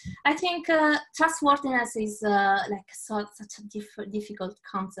 I think trustworthiness is such a difficult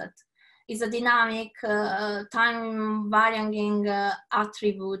concept. It's a dynamic, time-varying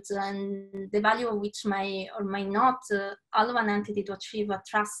attribute, and the value of which may or may not allow an entity to achieve a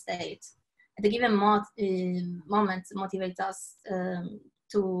trust state at a given moment motivates us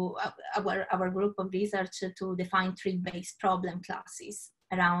to our group of research to define 3 base problem classes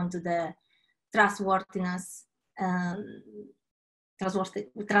around the trustworthiness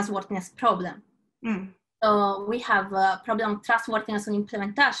problem. So we have a problem of trustworthiness on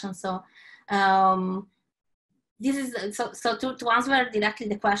implementation. So this is to answer directly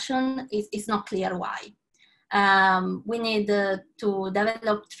the question, it's not clear why. We need to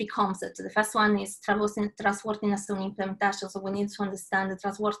develop 3 concepts. The first one is trustworthiness on implementation. So we need to understand the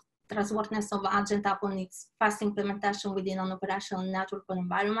trustworthiness of agent upon its first implementation within an operational network or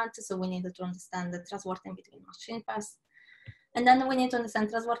environment. So we need to understand the trustworthiness between machine first. And then we need to understand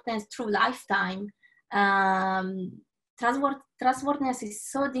trustworthiness through lifetime. Trustworthiness is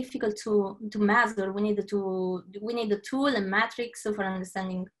so difficult to measure. We need the tool and metrics for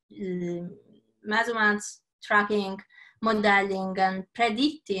understanding measurements, tracking, modeling, and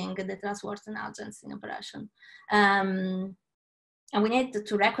predicting the trustworthy agents in operation. And we need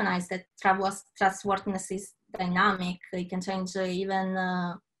to recognize that trustworthiness is dynamic. It can change even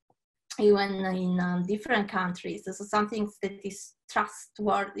in different countries. So something that is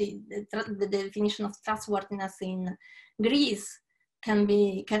trustworthy, the definition of trustworthiness in Greece cannot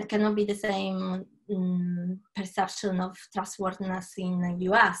be the same perception of trustworthiness in the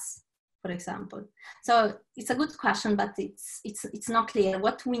US, for example. So it's a good question, but it's not clear.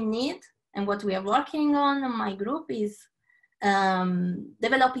 What we need and what we are working on in my group is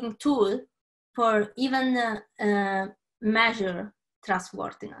developing tool for even measure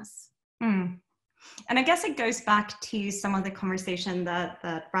trustworthiness. And I guess it goes back to some of the conversation that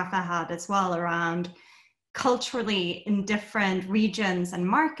Rafa had as well around culturally in different regions and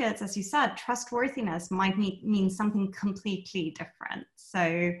markets. As you said, trustworthiness might mean something completely different.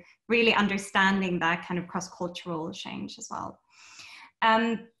 So really understanding that kind of cross-cultural change as well.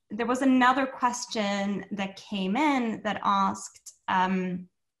 There was another question that came in that asked,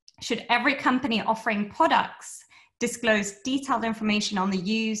 should every company offering products disclose detailed information on the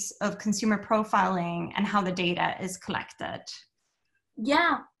use of consumer profiling and how the data is collected?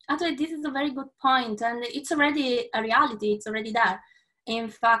 Yeah, actually, this is a very good point, and it's already a reality. It's already there. In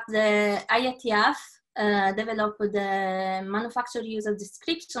fact, the IATF developed the manufacturer user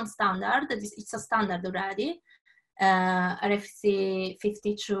description standard. It's a standard already, RFC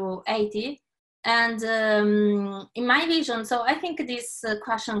 50/80. And in my vision, so I think this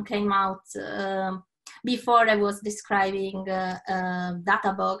question came out before I was describing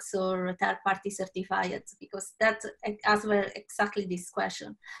data box or third-party certified, because that answers exactly this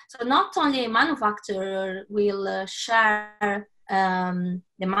question. So not only a manufacturer will share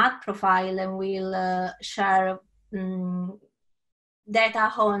the MAD profile and will share data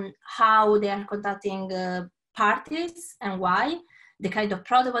on how they are contacting parties and why, the kind of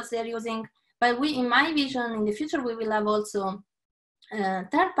protocols they're using. But in my vision, in the future, we will have also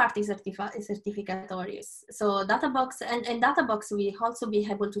third-party certificatories. So Databox and Databox will also be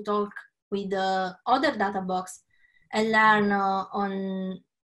able to talk with other Databox and learn on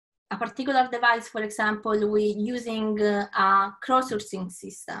a particular device, for example, we using a crowdsourcing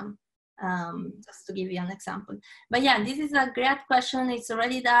system, just to give you an example. But yeah, this is a great question. It's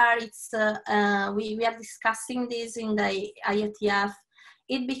already there. It's we are discussing this in the IATF.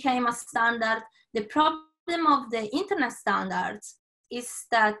 It became a standard. The problem of the internet standards is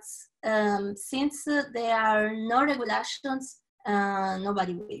that since there are no regulations,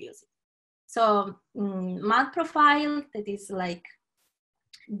 nobody will use it. So MAD profile, that is like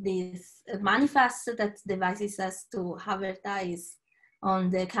this manifest that devices has to advertise on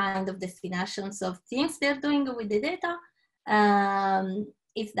the kind of destinations of things they're doing with the data.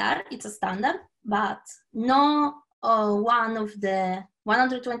 It's there, it's a standard, but no one of the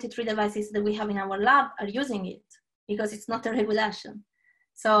 123 devices that we have in our lab are using it because it's not a regulation.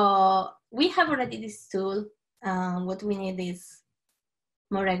 So we have already this tool. What we need is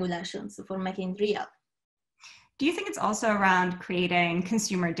more regulations for making it real. Do you think it's also around creating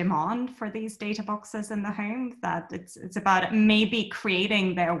consumer demand for these data boxes in the home, that it's about maybe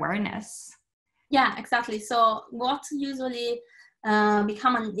creating the awareness? Yeah, exactly. So what usually convert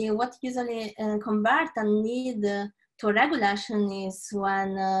a need to a regulation is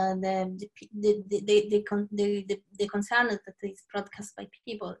when the concern that is broadcast by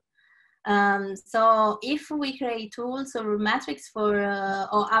people. So if we create tools or metrics for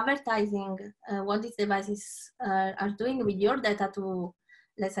or advertising what these devices are doing with your data to,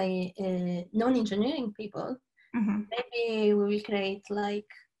 let's say, non-engineering people, maybe we will create like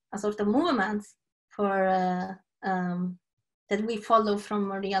a sort of movement for that we follow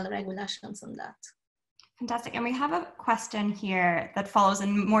from real regulations on that. Fantastic. And we have a question here that follows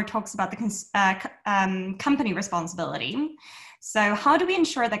and more talks about the company responsibility. So how do we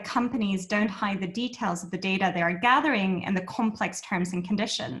ensure that companies don't hide the details of the data they are gathering and the complex terms and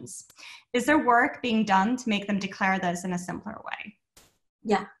conditions? Is there work being done to make them declare this in a simpler way?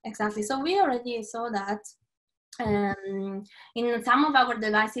 Yeah, exactly. So we already saw that in some of our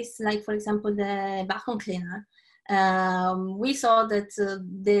devices, like for example, the vacuum cleaner, we saw that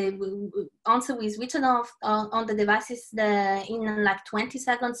once we switched off on the devices, in like 20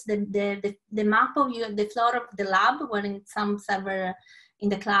 seconds, the map of the floor of the lab were in some server in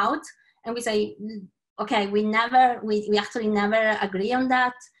the cloud, and we say, okay, we actually never agree on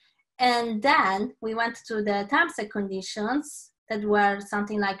that, and then we went to the terms and conditions that were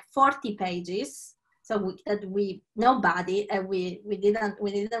something like 40 pages, so nobody we didn't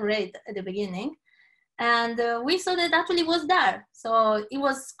read at the beginning. And we saw that actually was there. So it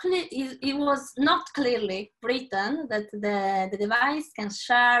was clear. It was not clearly written that the device can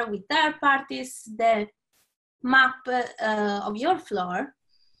share with third parties the map of your floor.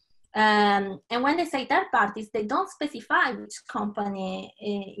 And when they say third parties, they don't specify which company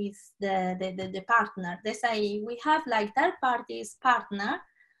is the partner. They say we have like third parties partner.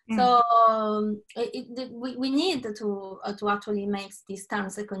 So we need to actually make these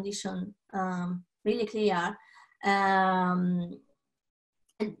terms and conditions really clear.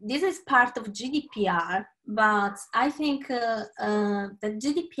 This is part of GDPR, but I think that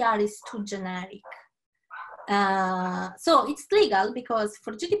GDPR is too generic. So it's legal because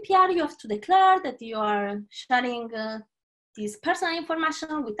for GDPR you have to declare that you are sharing this personal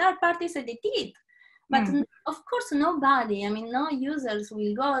information with third parties, and they did. But of course, nobody, no users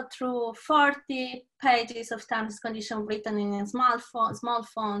will go through 40 pages of terms and conditions written in a small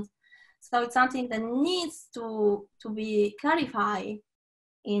font. So it's something that needs to be clarified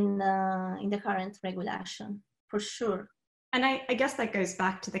in the current regulation, for sure. And I guess that goes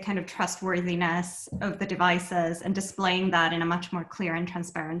back to the kind of trustworthiness of the devices and displaying that in a much more clear and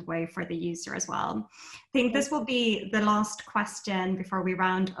transparent way for the user as well. I think this will be the last question before we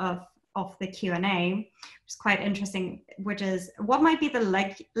round off the Q&A, which is quite interesting, which is, what might be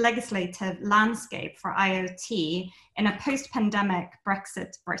the legislative landscape for IoT in a post-pandemic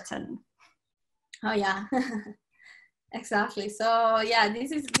Brexit Britain? Oh yeah, exactly. So yeah,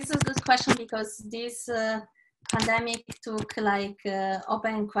 this is a good question, because this pandemic took like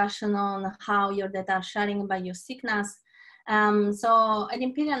open question on how your data are sharing by your sickness. So at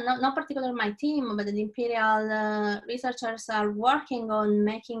Imperial, not particularly my team, but at Imperial, researchers are working on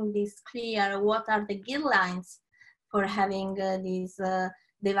making this clear. What are the guidelines for having these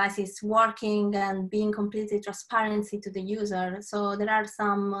devices working and being completely transparency to the user? So there are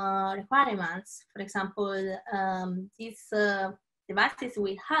some requirements. For example, these devices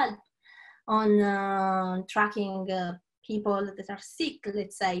will help on tracking people that are sick,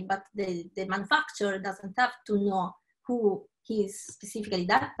 let's say, but the manufacturer doesn't have to know who is specifically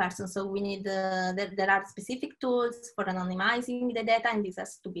that person. So we need, there are specific tools for anonymizing the data, and this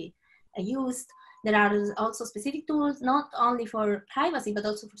has to be used. There are also specific tools, not only for privacy, but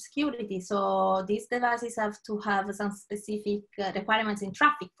also for security. So these devices have to have some specific requirements in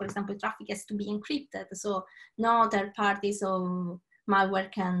traffic. For example, traffic has to be encrypted. So no third parties or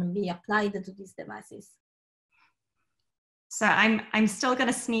malware can be applied to these devices. So I'm still going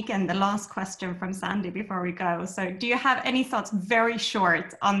to sneak in the last question from Sandy before we go. So do you have any thoughts, very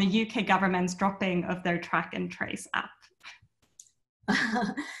short, on the UK government's dropping of their track and trace app?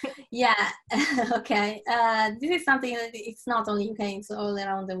 Yeah, okay. This is something that it's not only UK, it's all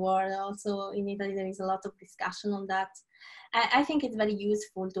around the world. Also in Italy, there is a lot of discussion on that. I think it's very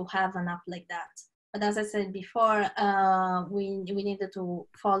useful to have an app like that. But as I said before, we needed to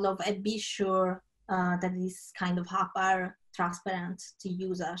follow and be sure that this kind of app are transparent to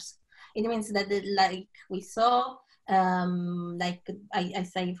users. It means that, like we saw, like I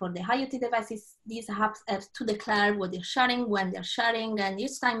say, for the IoT devices, these apps have to declare what they're sharing, when they're sharing, and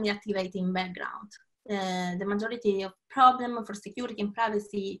each time they activate in background. The majority of problem for security and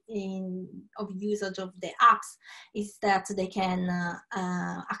privacy of usage of the apps is that they can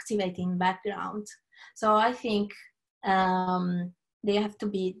activate in background. So I think they have to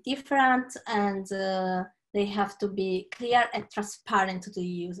be different, and they have to be clear and transparent to the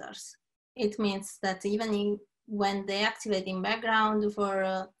users. It means that even when they activate in background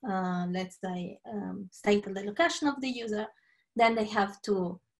for, let's say, state the location of the user, then they have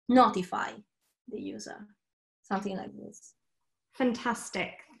to notify the user, something like this.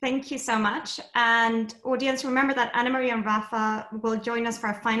 Fantastic. Thank you so much. And audience, remember that Anna-Maria and Rafa will join us for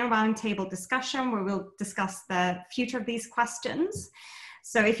a final roundtable discussion where we'll discuss the future of these questions.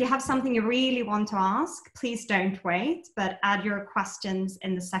 So if you have something you really want to ask, please don't wait, but add your questions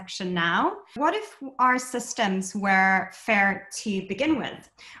in the section now. What if our systems were fair to begin with?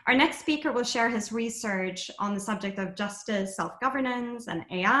 Our next speaker will share his research on the subject of justice, self-governance, and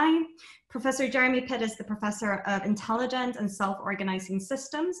AI. Professor Jeremy Pitt is the Professor of Intelligent and Self-Organizing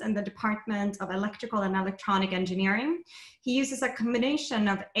Systems in the Department of Electrical and Electronic Engineering. He uses a combination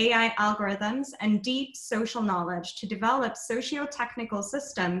of AI algorithms and deep social knowledge to develop socio-technical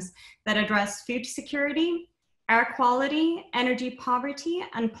systems that address food security, air quality, energy poverty,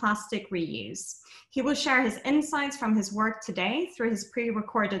 and plastic reuse. He will share his insights from his work today through his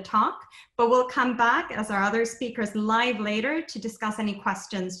pre-recorded talk, but we'll come back as our other speakers live later to discuss any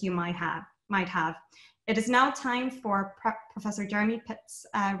questions you might have. It is now time for Professor Jeremy Pitt's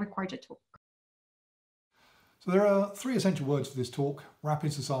recorded talk. So there are three essential words for this talk: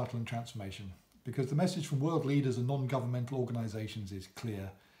 rapid societal and transformation, because the message from world leaders and non-governmental organisations is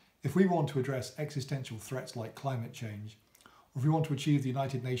clear. If we want to address existential threats like climate change, or if we want to achieve the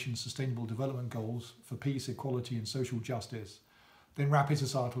United Nations Sustainable Development Goals for peace, equality and social justice, then rapid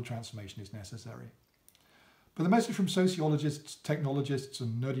societal transformation is necessary. But the message from sociologists, technologists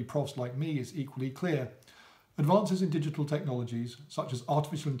and nerdy profs like me is equally clear. Advances in digital technologies, such as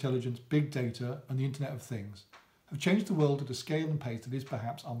artificial intelligence, big data and the Internet of Things, have changed the world at a scale and pace that is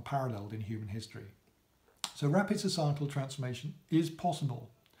perhaps unparalleled in human history. So rapid societal transformation is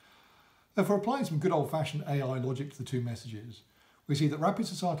possible. Therefore, applying some good old-fashioned AI logic to the two messages, we see that rapid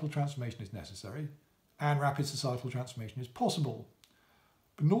societal transformation is necessary and rapid societal transformation is possible.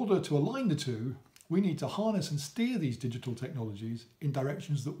 But in order to align the two, we need to harness and steer these digital technologies in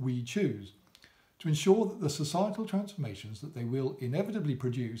directions that we choose to ensure that the societal transformations that they will inevitably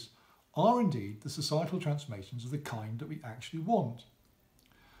produce are indeed the societal transformations of the kind that we actually want.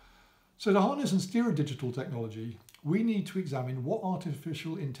 So to harness and steer a digital technology, we need to examine what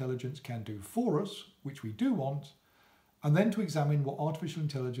artificial intelligence can do for us, which we do want, and then to examine what artificial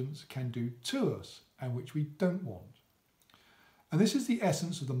intelligence can do to us and which we don't want. And this is the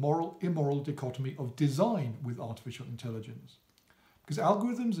essence of the moral-immoral dichotomy of design with artificial intelligence. Because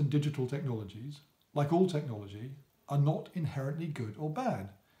algorithms and digital technologies, like all technology, are not inherently good or bad.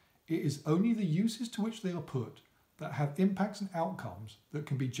 It is only the uses to which they are put that have impacts and outcomes that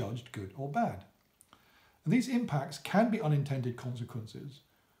can be judged good or bad. And these impacts can be unintended consequences,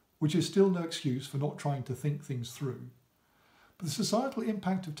 which is still no excuse for not trying to think things through. But the societal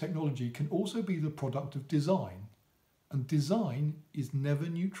impact of technology can also be the product of design, and design is never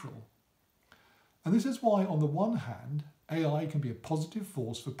neutral. And this is why, on the one hand, AI can be a positive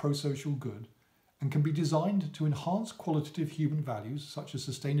force for pro-social good and can be designed to enhance qualitative human values such as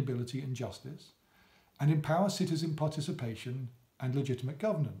sustainability and justice, and empower citizen participation and legitimate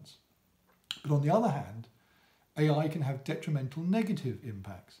governance. But on the other hand, AI can have detrimental negative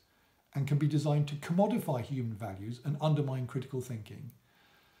impacts and can be designed to commodify human values and undermine critical thinking,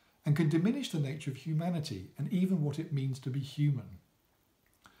 and can diminish the nature of humanity and even what it means to be human.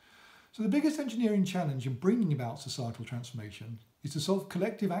 So the biggest engineering challenge in bringing about societal transformation is to solve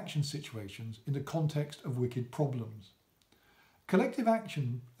collective action situations in the context of wicked problems. Collective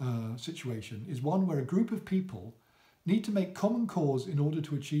action situation is one where a group of people need to make common cause in order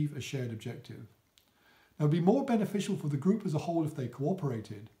to achieve a shared objective. Now, it would be more beneficial for the group as a whole if they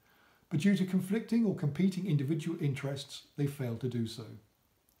cooperated, but due to conflicting or competing individual interests, they failed to do so.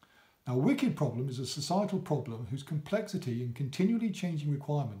 Now, a wicked problem is a societal problem whose complexity and continually changing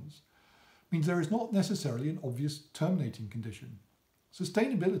requirements means there is not necessarily an obvious terminating condition.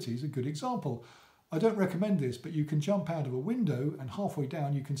 Sustainability is a good example. I don't recommend this, but you can jump out of a window and halfway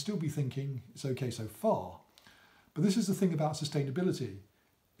down you can still be thinking it's okay so far. But this is the thing about sustainability.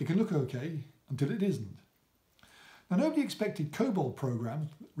 It can look okay until it isn't. Now, nobody expected COBOL programs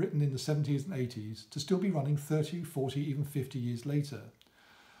written in the 70s and 80s to still be running 30, 40, even 50 years later.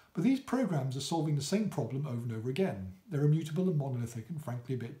 But these programs are solving the same problem over and over again. They're immutable and monolithic and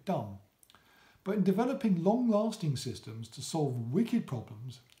frankly a bit dumb. But in developing long-lasting systems to solve wicked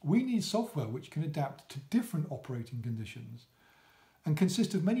problems, we need software which can adapt to different operating conditions and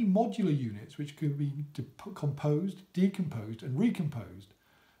consist of many modular units which can be composed, decomposed and recomposed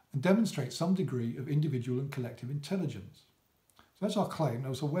and demonstrate some degree of individual and collective intelligence. So that's our claim.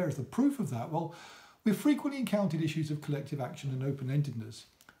 Now, so where is the proof of that? Well, we've frequently encountered issues of collective action and open-endedness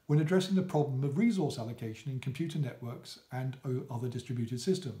when addressing the problem of resource allocation in computer networks and other distributed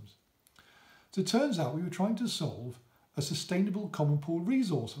systems. So it turns out we were trying to solve a sustainable common pool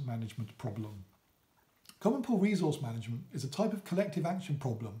resource management problem. Common pool resource management is a type of collective action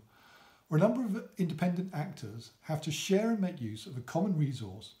problem where a number of independent actors have to share and make use of a common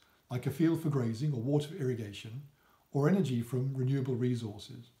resource, like a field for grazing or water for irrigation, or energy from renewable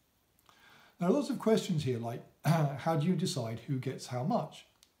resources. There are lots of questions here like, how do you decide who gets how much?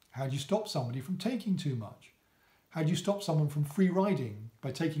 How do you stop somebody from taking too much? How do you stop someone from free riding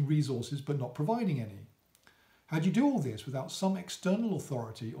by taking resources but not providing any? How do you do all this without some external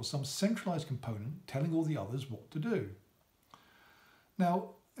authority or some centralized component telling all the others what to do?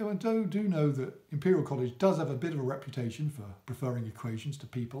 Now, I do know that Imperial College does have a bit of a reputation for preferring equations to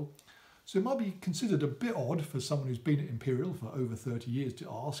people, so it might be considered a bit odd for someone who's been at Imperial for over 30 years to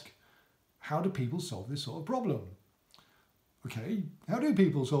ask, how do people solve this sort of problem? Okay, how do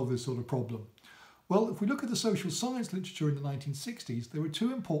people solve this sort of problem? Well, if we look at the social science literature in the 1960s, there were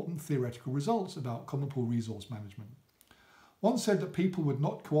two important theoretical results about common pool resource management. One said that people would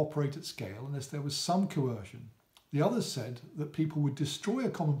not cooperate at scale unless there was some coercion. The other said that people would destroy a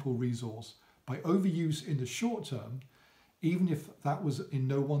common pool resource by overuse in the short term, even if that was in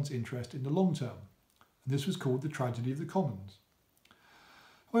no one's interest in the long term. And this was called the tragedy of the commons.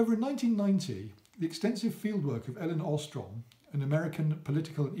 However, in 1990, the extensive fieldwork of Ellen Ostrom, an American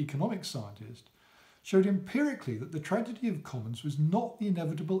political and economic scientist, showed empirically that the tragedy of commons was not the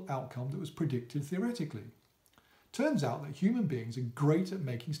inevitable outcome that was predicted theoretically. Turns out that human beings are great at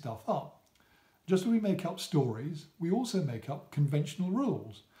making stuff up. Just as we make up stories, we also make up conventional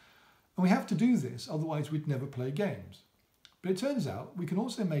rules. And we have to do this, otherwise we'd never play games. But it turns out we can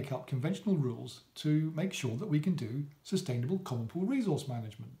also make up conventional rules to make sure that we can do sustainable common pool resource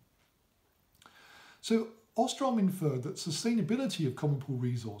management. So Ostrom inferred that sustainability of common pool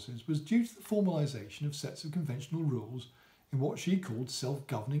resources was due to the formalisation of sets of conventional rules in what she called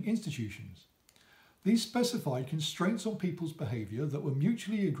self-governing institutions. These specified constraints on people's behaviour that were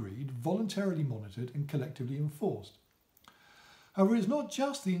mutually agreed, voluntarily monitored and collectively enforced. However, it's not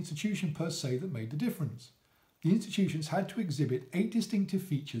just the institution per se that made the difference. The institutions had to exhibit 8 distinctive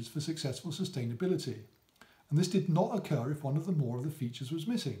features for successful sustainability, and this did not occur if one of the features was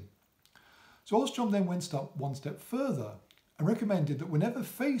missing. So Ostrom then went one step further and recommended that whenever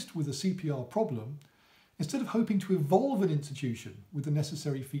faced with a CPR problem, instead of hoping to evolve an institution with the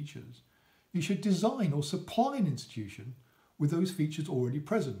necessary features, you should design or supply an institution with those features already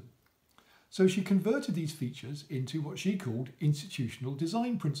present. So she converted these features into what she called institutional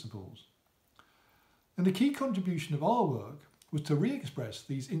design principles. And the key contribution of our work was to re-express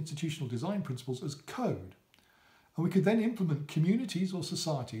these institutional design principles as code. And we could then implement communities or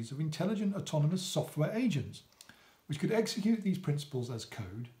societies of intelligent autonomous software agents, which could execute these principles as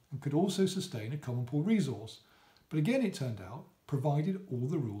code and could also sustain a common pool resource. But again, it turned out, provided all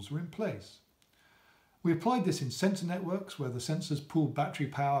the rules were in place. We applied this in sensor networks where the sensors pooled battery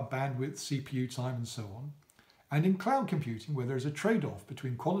power, bandwidth, CPU time and so on, and in cloud computing where there is a trade-off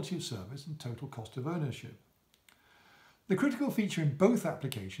between quality of service and total cost of ownership. The critical feature in both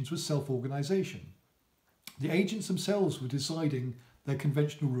applications was self-organization. The agents themselves were deciding their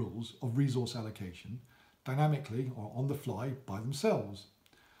conventional rules of resource allocation dynamically or on the fly by themselves.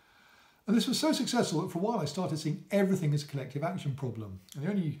 And this was so successful that for a while I started seeing everything as a collective action problem. And the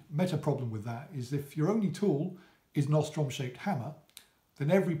only meta problem with that is if your only tool is an Ostrom-shaped hammer,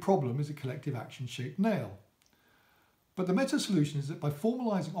 then every problem is a collective action-shaped nail. But the meta solution is that by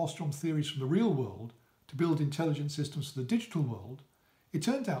formalizing Ostrom theories from the real world to build intelligent systems for the digital world, it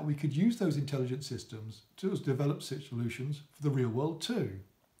turned out we could use those intelligent systems to develop such solutions for the real world too.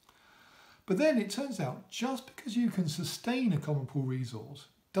 But then it turns out just because you can sustain a common pool resource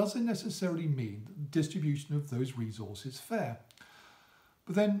doesn't necessarily mean that the distribution of those resources is fair.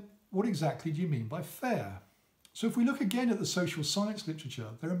 But then what exactly do you mean by fair? So if we look again at the social science literature,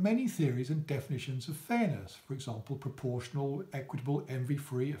 there are many theories and definitions of fairness, for example, proportional, equitable,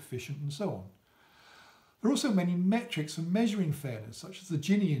 envy-free, efficient, and so on. There are also many metrics for measuring fairness, such as the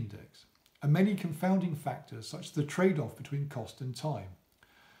Gini index, and many confounding factors, such as the trade-off between cost and time.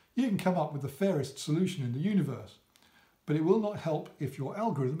 You can come up with the fairest solution in the universe, but it will not help if your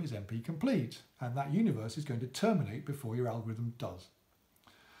algorithm is NP complete, and that universe is going to terminate before your algorithm does.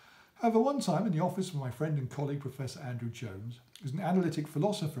 However, one time in the office of my friend and colleague Professor Andrew Jones, who's an analytic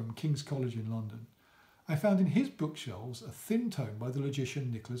philosopher from King's College in London, I found in his bookshelves a thin tome by the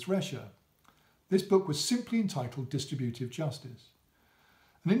logician Nicholas Rescher. This book was simply entitled Distributive Justice.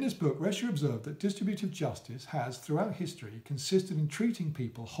 And in this book, Rescher observed that distributive justice has, throughout history, consisted in treating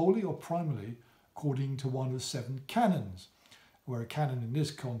people wholly or primarily according to one of the 7 canons, where a canon in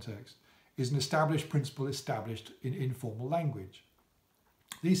this context is an established principle established in informal language.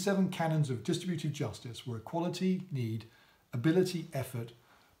 These 7 canons of distributive justice were equality, need, ability, effort,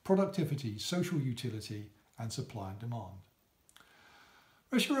 productivity, social utility, and supply and demand.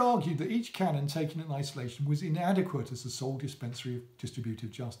 Rescher argued that each canon taken in isolation was inadequate as the sole dispensary of distributive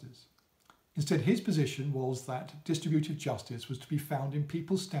justice. Instead, his position was that distributive justice was to be found in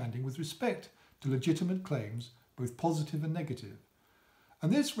people's standing with respect to legitimate claims, both positive and negative.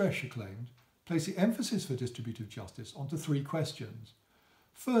 And this, Rescher claimed, placed the emphasis for distributive justice onto 3 questions.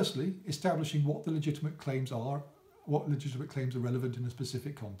 Firstly, establishing what the legitimate claims are, what legitimate claims are relevant in a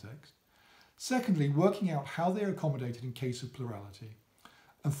specific context. Secondly, working out how they are accommodated in case of plurality.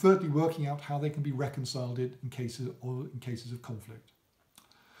 And thirdly, working out how they can be reconciled in cases of conflict.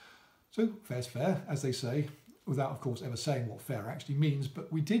 So fair's fair, as they say, without of course ever saying what fair actually means,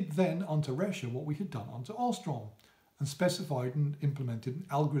 but we did then unto Rescher what we had done unto Ostrom and specified and implemented an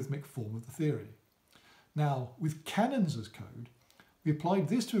algorithmic form of the theory. Now, with canons as code, we applied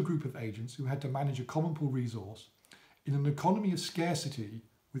this to a group of agents who had to manage a common pool resource in an economy of scarcity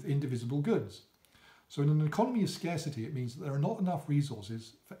with indivisible goods. So in an economy of scarcity, it means that there are not enough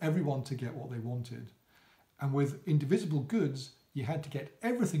resources for everyone to get what they wanted. And with indivisible goods, you had to get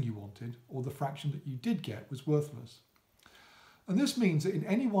everything you wanted, or the fraction that you did get was worthless. And this means that in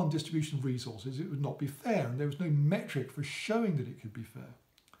any one distribution of resources, it would not be fair, and there was no metric for showing that it could be fair.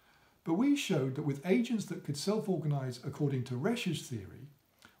 But we showed that with agents that could self-organize according to Rescher's theory,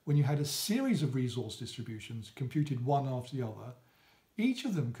 when you had a series of resource distributions computed one after the other, each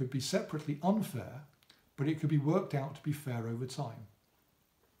of them could be separately unfair, but it could be worked out to be fair over time.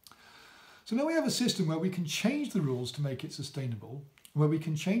 So now we have a system where we can change the rules to make it sustainable, where we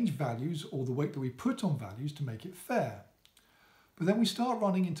can change values or the weight that we put on values to make it fair. But then we start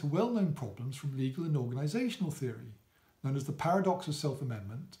running into well-known problems from legal and organizational theory, known as the paradox of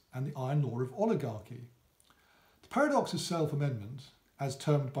self-amendment and the iron law of oligarchy. The paradox of self-amendment, as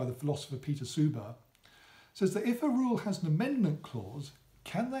termed by the philosopher Peter Suber, says that if a rule has an amendment clause,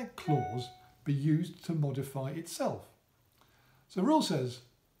 can that clause be used to modify itself? So the rule says,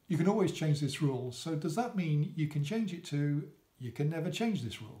 you can always change this rule, so does that mean you can change it to, you can never change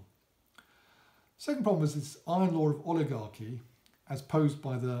this rule? Second problem is this iron law of oligarchy, as posed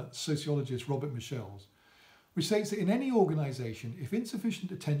by the sociologist Robert Michels, which states that in any organisation, if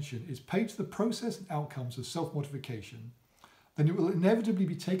insufficient attention is paid to the process and outcomes of self-modification, then it will inevitably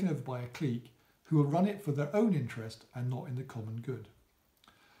be taken over by a clique who will run it for their own interest and not in the common good.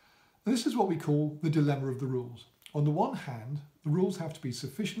 And this is what we call the dilemma of the rules. On the one hand, the rules have to be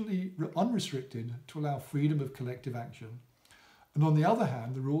sufficiently unrestricted to allow freedom of collective action. And on the other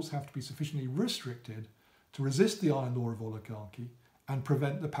hand, the rules have to be sufficiently restricted to resist the iron law of oligarchy and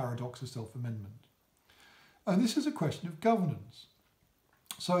prevent the paradox of self-amendment. And this is a question of governance.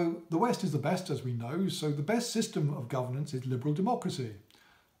 So the West is the best, as we know, so the best system of governance is liberal democracy.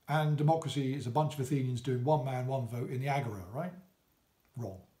 And democracy is a bunch of Athenians doing one man, one vote in the agora, right?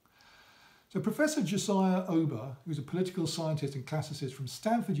 Wrong. So Professor Josiah Ober, who's a political scientist and classicist from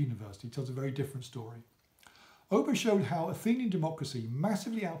Stanford University, tells a very different story. Ober showed how Athenian democracy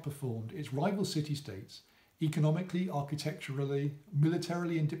massively outperformed its rival city-states economically, architecturally,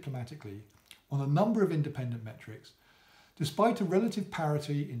 militarily and diplomatically on a number of independent metrics, despite a relative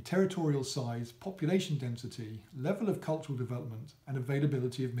parity in territorial size, population density, level of cultural development and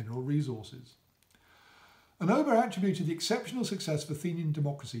availability of mineral resources. And Ober attributed the exceptional success of Athenian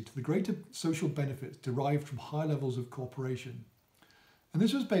democracy to the greater social benefits derived from high levels of cooperation. And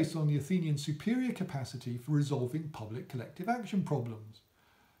this was based on the Athenian superior capacity for resolving public collective action problems.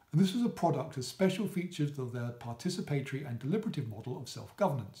 And this was a product of special features of their participatory and deliberative model of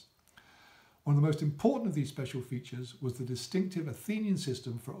self-governance. One of the most important of these special features was the distinctive Athenian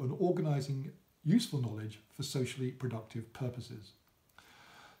system for organising useful knowledge for socially productive purposes.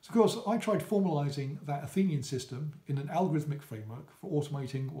 So of course, I tried formalising that Athenian system in an algorithmic framework for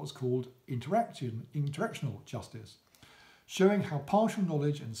automating what's called interactional justice, showing how partial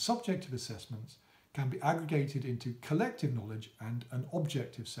knowledge and subjective assessments can be aggregated into collective knowledge and an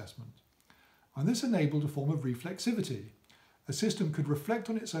objective assessment. And this enabled a form of reflexivity. A system could reflect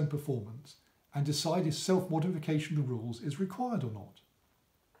on its own performance and decide if self-modification of rules is required or not.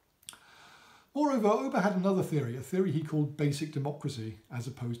 Moreover, Ober had another theory, a theory he called basic democracy, as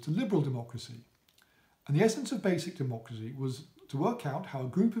opposed to liberal democracy. And the essence of basic democracy was to work out how a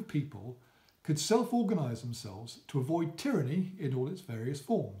group of people could self-organise themselves to avoid tyranny in all its various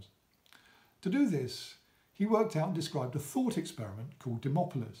forms. To do this, he worked out and described a thought experiment called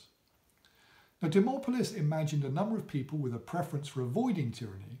Demopolis. Now, Demopolis imagined a number of people with a preference for avoiding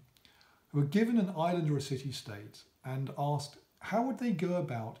tyranny who were given an island or a city-state and asked how would they go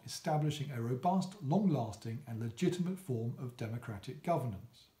about establishing a robust, long-lasting and legitimate form of democratic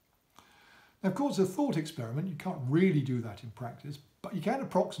governance. Now, of course, a thought experiment, you can't really do that in practice, but you can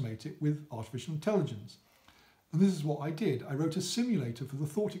approximate it with artificial intelligence. And this is what I did. I wrote a simulator for the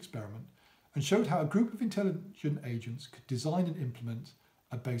thought experiment and showed how a group of intelligent agents could design and implement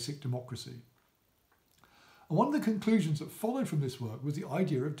a basic democracy. And one of the conclusions that followed from this work was the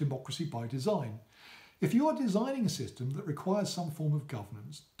idea of democracy by design. If you are designing a system that requires some form of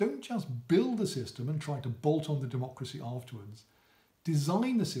governance, don't just build a system and try to bolt on the democracy afterwards.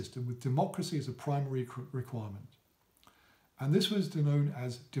 Design the system with democracy as a primary requirement. And this was known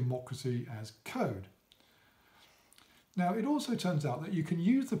as democracy as code. Now, it also turns out that you can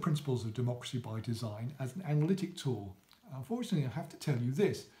use the principles of democracy by design as an analytic tool. Unfortunately, I have to tell you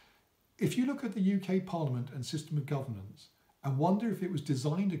this. If you look at the UK Parliament and system of governance and wonder if it was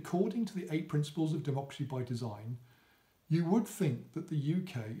designed according to the 8 principles of democracy by design, you would think that the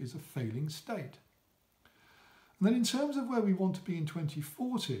UK is a failing state. And then in terms of where we want to be in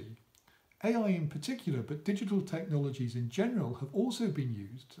 2040, AI in particular, but digital technologies in general, have also been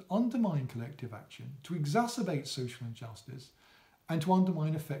used to undermine collective action, to exacerbate social injustice, and to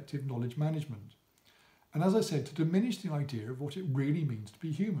undermine effective knowledge management. And as I said, to diminish the idea of what it really means to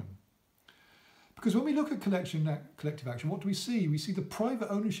be human. Because when we look at collective action, what do we see? We see the private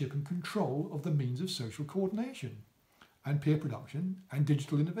ownership and control of the means of social coordination and peer production and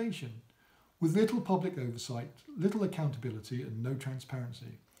digital innovation, with little public oversight, little accountability, and no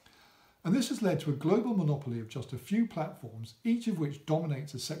transparency. And this has led to a global monopoly of just a few platforms, each of which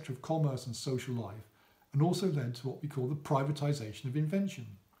dominates a sector of commerce and social life, and also led to what we call the privatization of invention.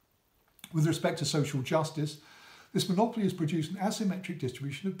 With respect to social justice, this monopoly has produced an asymmetric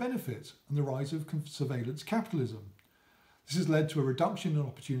distribution of benefits and the rise of surveillance capitalism. This has led to a reduction in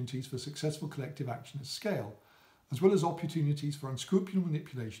opportunities for successful collective action at scale, as well as opportunities for unscrupulous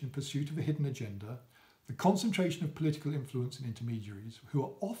manipulation in pursuit of a hidden agenda, the concentration of political influence in intermediaries, who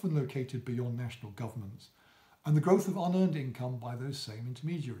are often located beyond national governments, and the growth of unearned income by those same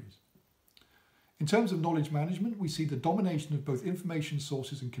intermediaries. In terms of knowledge management, we see the domination of both information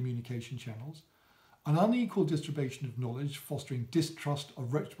sources and communication channels, an unequal distribution of knowledge fostering distrust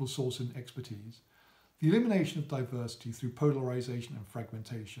of reputable sources and expertise, the elimination of diversity through polarization and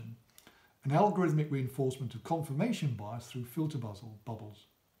fragmentation, and algorithmic reinforcement of confirmation bias through filter bubbles.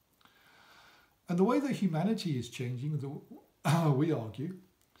 And the way that humanity is changing, we argue,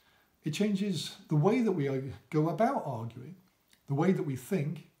 it changes the way that we go about arguing, the way that we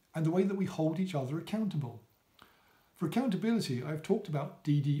think, and the way that we hold each other accountable. For accountability, I've talked about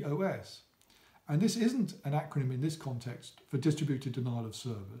DDoS, and this isn't an acronym in this context for distributed denial of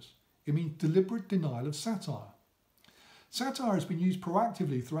service. It means deliberate denial of satire. Satire has been used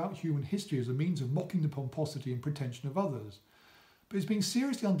proactively throughout human history as a means of mocking the pomposity and pretension of others, but it's being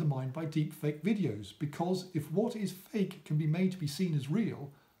seriously undermined by deepfake videos, because if what is fake can be made to be seen as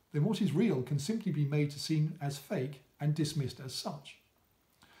real, then what is real can simply be made to seem as fake and dismissed as such.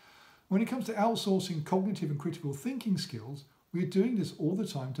 When it comes to outsourcing cognitive and critical thinking skills, we are doing this all the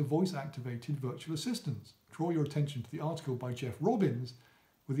time to voice-activated virtual assistants. Draw your attention to the article by Jeff Robbins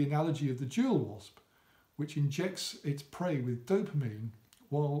with the analogy of the jewel wasp, which injects its prey with dopamine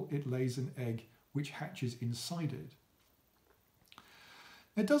while it lays an egg which hatches inside it.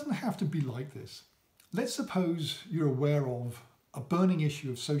 It doesn't have to be like this. Let's suppose you're aware of a burning issue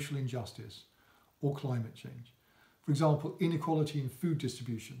of social injustice or climate change. For example, inequality in food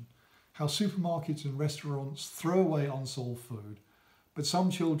distribution, how supermarkets and restaurants throw away unsold food, but some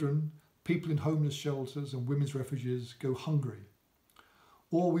children, people in homeless shelters and women's refuges go hungry.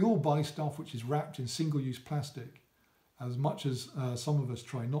 Or we all buy stuff which is wrapped in single-use plastic, as much as some of us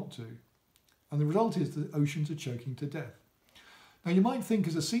try not to. And the result is that oceans are choking to death. Now you might think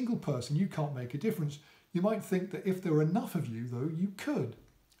as a single person you can't make a difference. You might think that if there were enough of you, though, you could.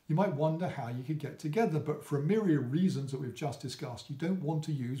 You might wonder how you could get together, but for a myriad of reasons that we've just discussed, you don't want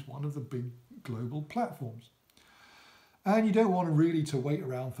to use one of the big global platforms. And you don't want really to wait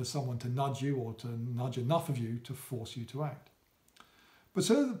around for someone to nudge you or to nudge enough of you to force you to act. But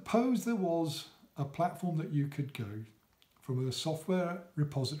suppose there was a platform that you could go from a software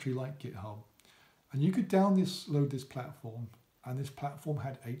repository like GitHub, and you could download this platform, and this platform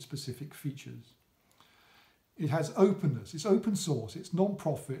had 8 specific features. It has openness, it's open source, it's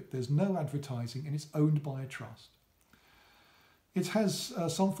non-profit, there's no advertising, and it's owned by a trust. It has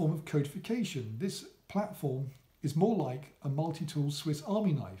some form of codification. This platform is more like a multi-tool Swiss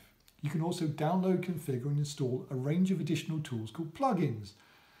Army knife. You can also download, configure, and install a range of additional tools called plugins.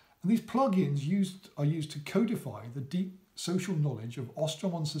 And these plugins are used to codify the deep social knowledge of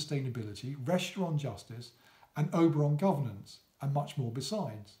Ostrom on sustainability, Rescher on justice, and Ober on governance, and much more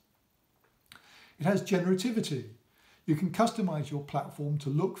besides. It has generativity. You can customize your platform to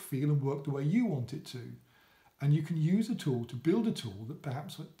look, feel, and work the way you want it to. And you can use a tool to build a tool that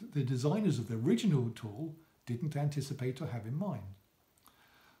perhaps the designers of the original tool didn't anticipate or have in mind.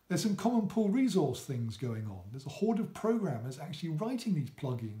 There's some common pool resource things going on. There's a horde of programmers actually writing these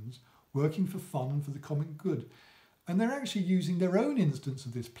plugins, working for fun and for the common good. And they're actually using their own instance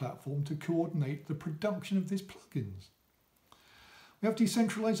of this platform to coordinate the production of these plugins. We have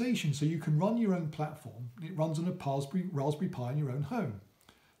decentralization, so you can run your own platform. It runs on a Raspberry Pi in your own home.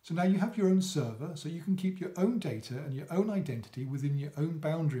 So now you have your own server, so you can keep your own data and your own identity within your own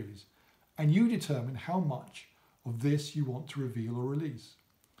boundaries. And you determine how much of this you want to reveal or release.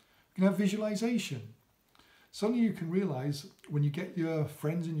 You can have visualization. Suddenly you can realize when you get your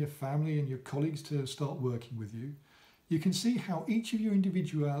friends and your family and your colleagues to start working with you, you can see how each of your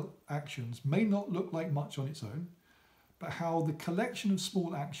individual actions may not look like much on its own, but how the collection of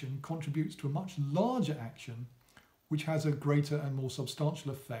small action contributes to a much larger action which has a greater and more substantial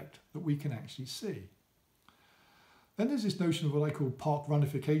effect that we can actually see. Then there's this notion of what I call park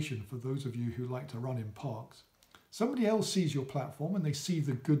runification for those of you who like to run in parks. Somebody else sees your platform and they see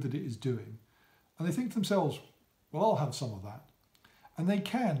the good that it is doing. And they think to themselves, well, I'll have some of that. And they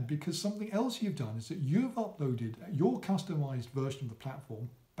can, because something else you've done is that you've uploaded your customized version of the platform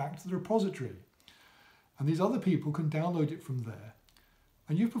back to the repository. And these other people can download it from there.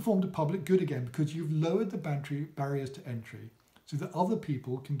 And you've performed a public good again because you've lowered the barriers to entry so that other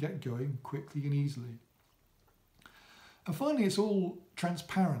people can get going quickly and easily. And finally, it's all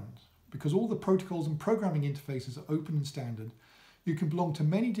transparent because all the protocols and programming interfaces are open and standard. You can belong to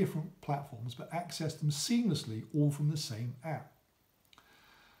many different platforms but access them seamlessly, all from the same app.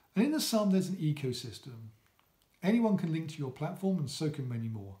 And in the sum, there's an ecosystem. Anyone can link to your platform and so can many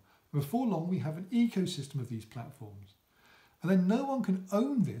more. Before long, we have an ecosystem of these platforms. And then no one can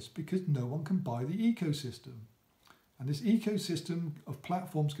own this because no one can buy the ecosystem. And this ecosystem of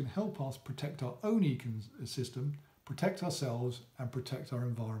platforms can help us protect our own ecosystem, protect ourselves, and protect our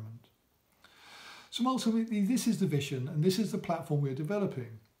environment. So ultimately, this is the vision, and this is the platform we're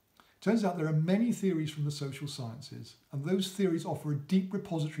developing. It turns out there are many theories from the social sciences, and those theories offer a deep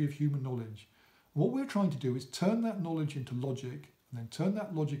repository of human knowledge. What we're trying to do is turn that knowledge into logic, and then turn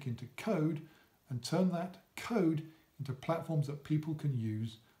that logic into code, and turn that code into platforms that people can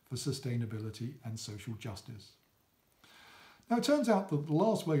use for sustainability and social justice. Now, it turns out that the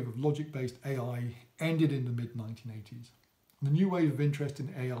last wave of logic-based AI ended in the mid-1980s. The new wave of interest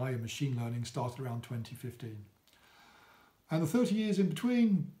in AI and machine learning started around 2015. And the 30 years in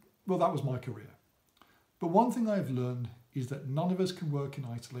between, well, that was my career. But one thing I've learned is that none of us can work in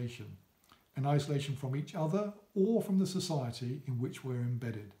isolation from each other or from the society in which we're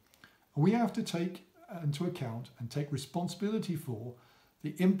embedded. And we have to take into account and take responsibility for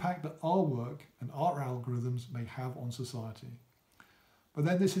the impact that our work and our algorithms may have on society. But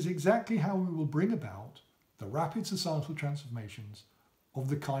then this is exactly how we will bring about the rapid societal transformations of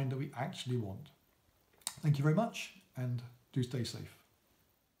the kind that we actually want. Thank you very much, and do stay safe.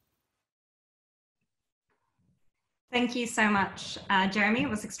 Thank you so much, Jeremy. It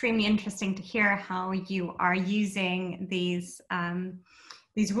was extremely interesting to hear how you are using these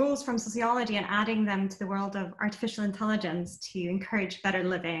rules from sociology and adding them to the world of artificial intelligence to encourage better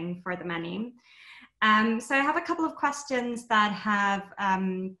living for the many. So I have a couple of questions that have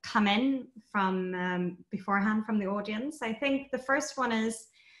come in from beforehand from the audience. I think the first one is,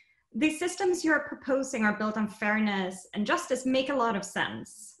 the systems you're proposing are built on fairness and justice make a lot of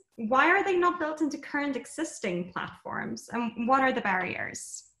sense. Why are they not built into current existing platforms, and what are the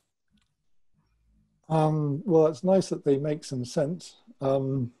barriers? Well, it's nice that they make some sense.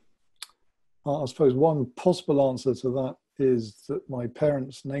 I suppose one possible answer to that is that my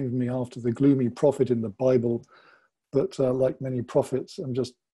parents named me after the gloomy prophet in the Bible, but like many prophets, I'm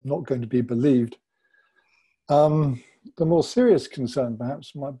just not going to be believed. The more serious concern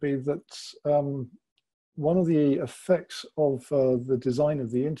perhaps might be that one of the effects of the design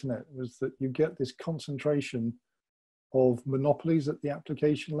of the internet was that you get this concentration of monopolies at the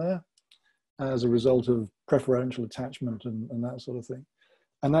application layer as a result of preferential attachment and that sort of thing.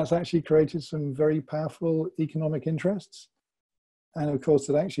 And that's actually created some very powerful economic interests. And of course,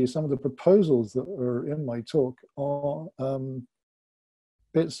 that actually some of the proposals that are in my talk are a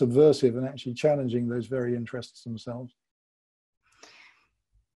bit subversive and actually challenging those very interests themselves.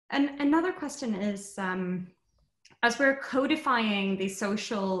 And another question is, as we're codifying these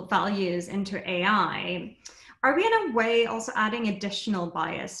social values into AI, are we in a way also adding additional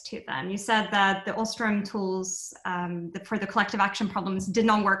bias to them? You said that the Ostrom tools for the collective action problems did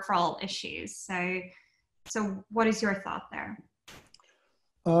not work for all issues. So what is your thought there?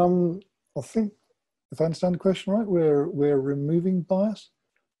 I think, if I understand the question right, we're removing bias.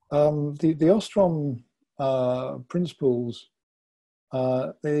 The Ostrom principles,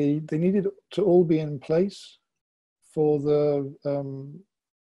 they needed to all be in place for the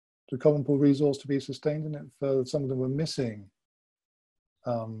common pool resource to be sustained, and if some of them were missing,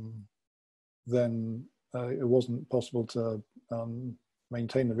 then it wasn't possible to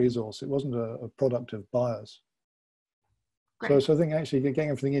maintain the resource. It wasn't a product of bias. So I think actually getting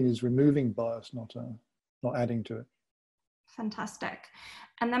everything in is removing bias, not adding to it. Fantastic.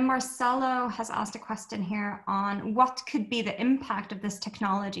 And then Marcelo has asked a question here on what could be the impact of this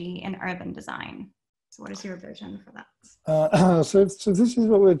technology in urban design. So what is your vision for that? So this is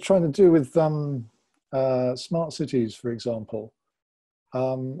what we're trying to do with smart cities, for example.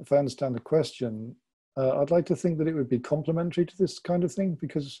 If I understand the question, I'd like to think that it would be complementary to this kind of thing,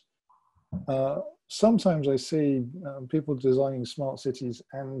 because sometimes I see people designing smart cities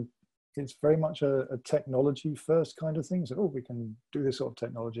and it's very much a technology first kind of thing. So, oh, we can do this sort of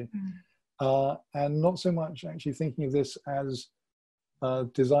technology. And not so much actually thinking of this as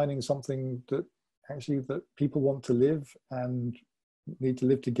designing something that people want to live and need to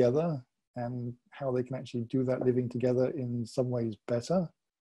live together, and how they can actually do that living together in some ways better.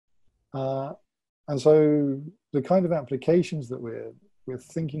 And so the kind of applications that we're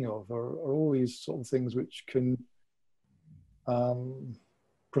thinking of are all these sort of things which can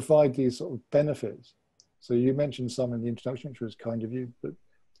provide these sort of benefits. So you mentioned some in the introduction, which was kind of you, but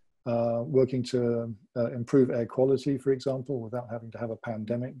working to improve air quality, for example, without having to have a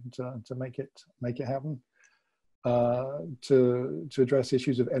pandemic to make it happen. To address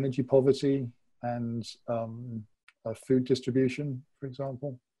issues of energy poverty and food distribution, for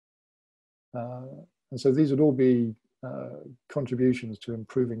example. And so these would all be contributions to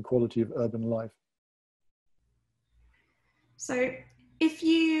improving quality of urban life. So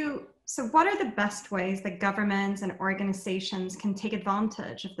what are the best ways that governments and organizations can take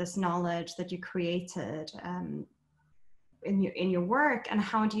advantage of this knowledge that you created in your work, and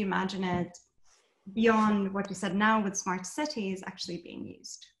how do you imagine it beyond what you said now with smart cities actually being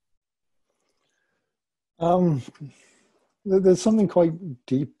used? There's something quite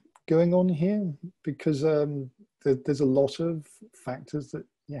deep going on here, because there's a lot of factors that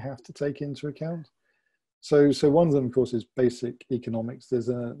you have to take into account. So one of them, of course, is basic economics. There's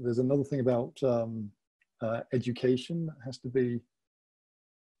another thing about education that has to be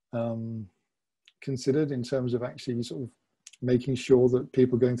considered in terms of actually sort of making sure that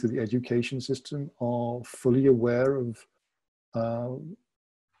people going through the education system are fully aware of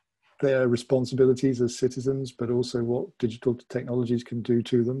their responsibilities as citizens, but also what digital technologies can do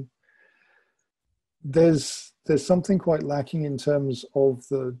to them. There's something quite lacking in terms of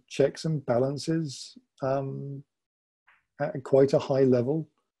the checks and balances at quite a high level,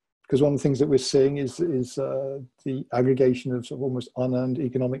 because one of the things that we're seeing is the aggregation of sort of almost unearned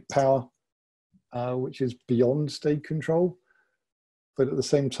economic power, which is beyond state control. But at the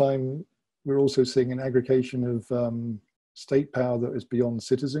same time, we're also seeing an aggregation of state power that is beyond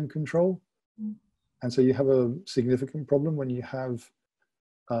citizen control. And so you have a significant problem when you have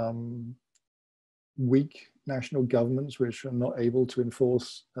weak national governments which are not able to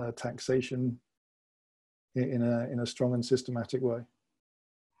enforce taxation in a strong and systematic way.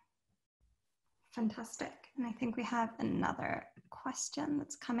 Fantastic. And I think we have another question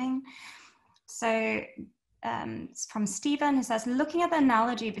that's coming. So it's from Stephen, who says, looking at the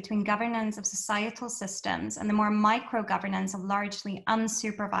analogy between governance of societal systems and the more micro governance of largely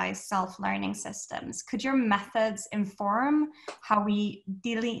unsupervised self-learning systems, could your methods inform how we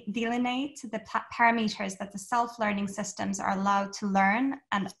delineate the parameters that the self-learning systems are allowed to learn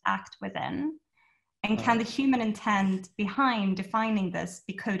and act within? And can the human intent behind defining this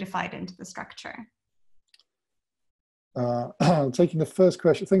be codified into the structure? Taking the first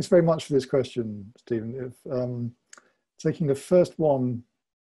question, thanks very much for this question, Stephen. Taking the first one,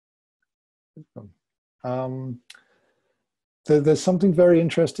 there's something very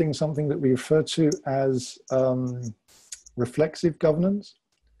interesting, something that we refer to as reflexive governance.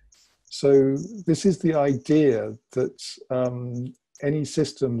 So this is the idea that any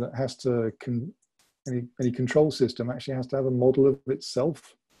system that has to, any control system actually has to have a model of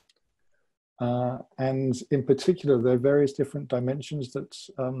itself. And in particular, there are various different dimensions that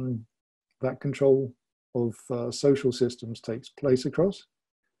that control of social systems takes place across.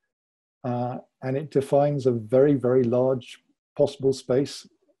 And it defines a very, very large possible space.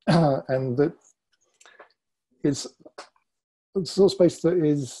 And that it's a sort of space that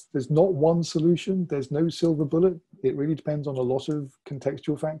is, there's not one solution, there's no silver bullet. It really depends on a lot of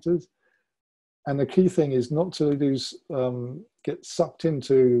contextual factors. And the key thing is not to lose, get sucked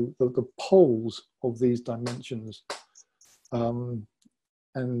into the poles of these dimensions and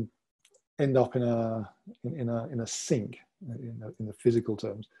end up in a sink in the physical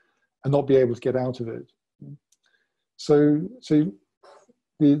terms and not be able to get out of it. So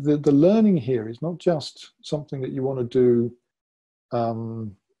the learning here is not just something that you want to do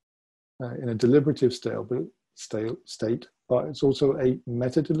in a deliberative state, but it's also a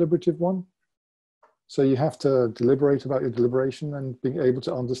meta-deliberative one. So you have to deliberate about your deliberation and being able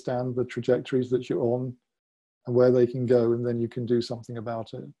to understand the trajectories that you're on and where they can go, and then you can do something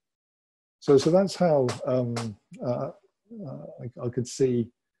about it. So that's how I could see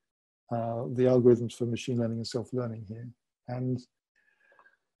the algorithms for machine learning and self-learning here. And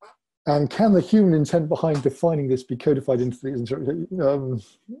can the human intent behind defining this be codified into the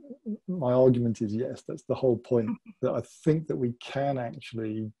my argument is yes. That's the whole point, that I think that we can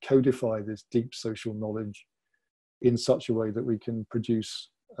actually codify this deep social knowledge in such a way that we can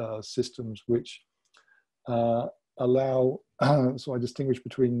produce systems which allow, so I distinguish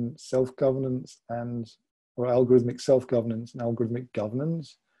between self-governance or algorithmic self-governance and algorithmic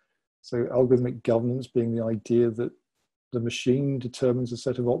governance. So algorithmic governance being the idea that the machine determines a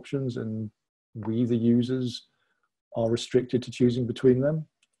set of options and we, the users, are restricted to choosing between them.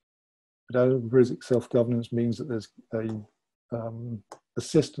 But algorithmic self-governance means that there's a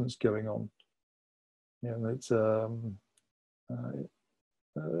assistance going on. You know, it's a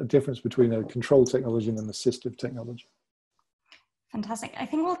difference between a control technology and an assistive technology. Fantastic. I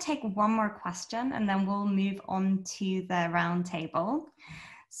think we'll take one more question and then we'll move on to the round table.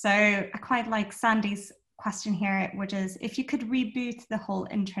 So I quite like Sandy's question here, which is, if you could reboot the whole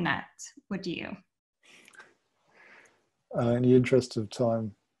internet, would you? In the interest of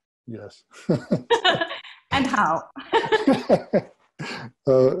time, yes. And how?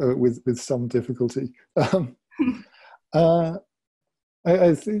 With some difficulty. I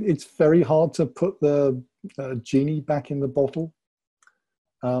think it's very hard to put the genie back in the bottle.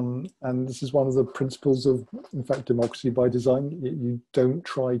 And this is one of the principles of, in fact, democracy by design. You don't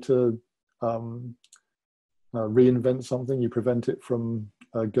try to reinvent something, you prevent it from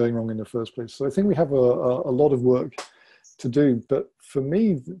going wrong in the first place. So I think we have a lot of work to do. But for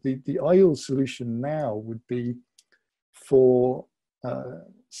me, the ideal solution now would be for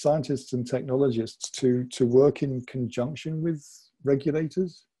scientists and technologists to work in conjunction with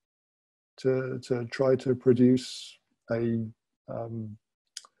regulators to try to produce a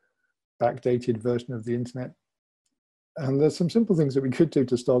backdated version of the internet. And there's some simple things that we could do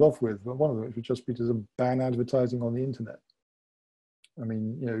to start off with, but one of them would just be to ban advertising on the internet. I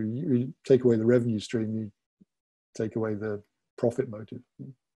mean, you know, you take away the revenue stream, you take away the profit motive,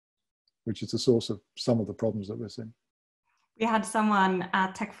 which is the source of some of the problems that we're seeing. We had someone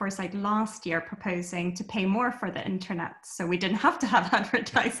at Tech Foresight last year proposing to pay more for the internet, so we didn't have to have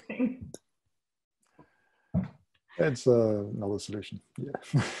advertising. It's another solution, yeah.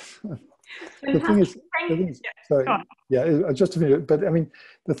 The thing is, sorry, yeah, just to finish, but I mean,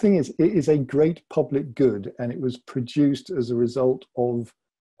 the thing is, it is a great public good, and it was produced as a result of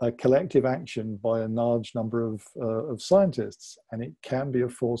a collective action by a large number of scientists, and it can be a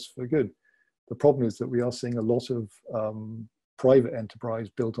force for good. The problem is that we are seeing a lot of private enterprise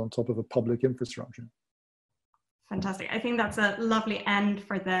built on top of a public infrastructure. Fantastic. I think that's a lovely end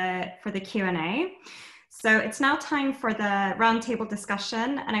for the Q&A. So it's now time for the roundtable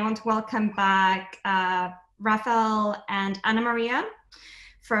discussion, and I want to welcome back Rafael and Anna Maria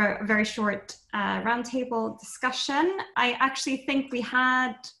for a very short roundtable discussion. I actually think we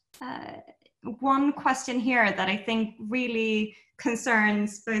had one question here that I think really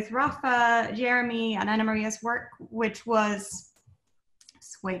concerns both Rafa, Jeremy, and Anna Maria's work, which was,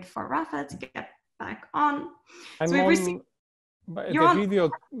 let's wait for Rafa to get back on. The video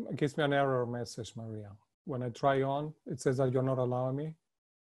gives me an error message, Maria. When I try on, it says that you're not allowing me.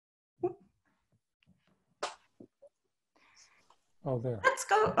 Oh, there. Let's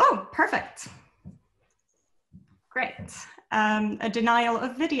go. Oh, perfect. Great. A denial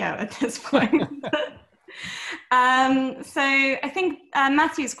of video at this point. So I think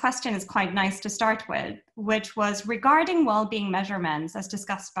Matthew's question is quite nice to start with, which was regarding well-being measurements as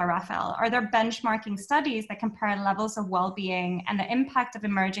discussed by Rafael. Are there benchmarking studies that compare levels of well-being and the impact of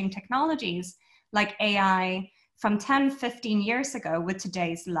emerging technologies like AI from 10, 15 years ago with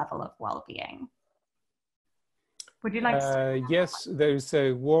today's level of well-being? Would you like to? Yes, there is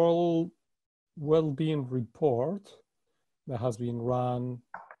a World Well-being Report that has been run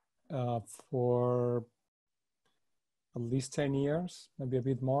for at least 10 years, maybe a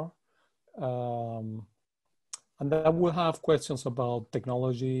bit more. And that will have questions about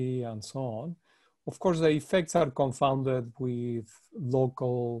technology and so on. Of course, the effects are confounded with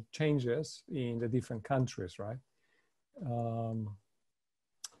local changes in the different countries, right?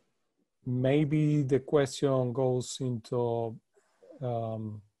 Maybe the question goes into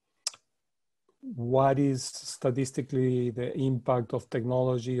what is statistically the impact of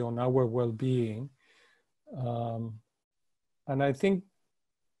technology on our well-being. And I think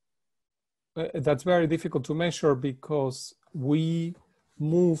that's very difficult to measure because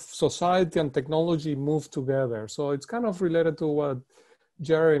society and technology move together. So it's kind of related to what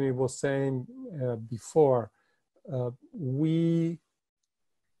Jeremy was saying before.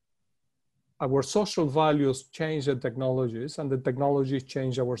 Our social values change the technologies, and the technologies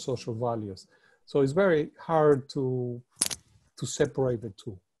change our social values. So it's very hard to separate the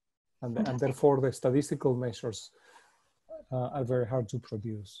two. And therefore the statistical measures are very hard to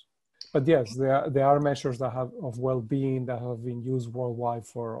produce. But yes, there are measures of well-being that have been used worldwide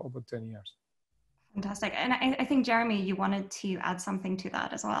for over 10 years. Fantastic. And I think, Jeremy, you wanted to add something to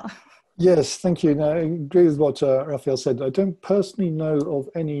that as well. Yes, thank you. No, I agree with what Rafael said. I don't personally know of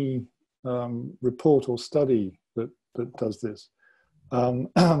any report or study that does this.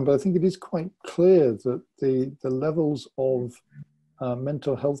 But I think it is quite clear that the levels of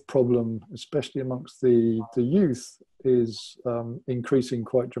mental health problem, especially amongst the youth, is increasing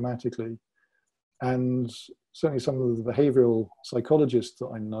quite dramatically. And certainly some of the behavioral psychologists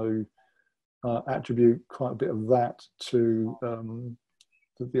that I know attribute quite a bit of that to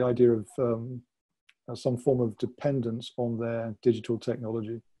the idea of some form of dependence on their digital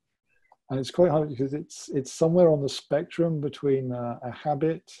technology. And it's quite hard because it's somewhere on the spectrum between a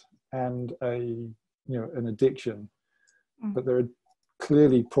habit and an addiction. But there are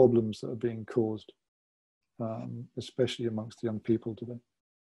clearly problems that are being caused, especially amongst young people today.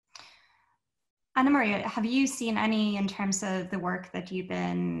 Anna Maria, have you seen any in terms of the work that you've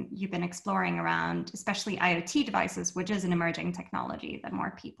been exploring around, especially IoT devices, which is an emerging technology that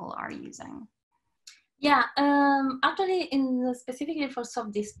more people are using? Yeah, actually, specifically for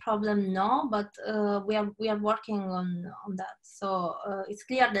solve this problem, no, but we are working on that. So it's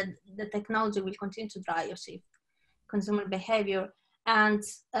clear that the technology will continue to drive or shift consumer behavior, and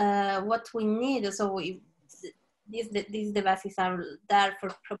what we need. So these devices are there for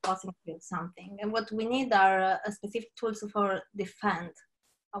proposing to do something. And what we need are specific tools for defend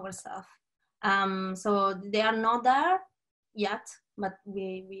ourselves. So they are not there yet, but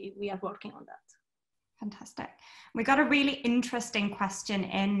we are working on that. Fantastic. We got a really interesting question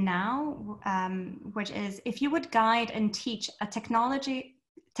in now, which is, if you would guide and teach a technologically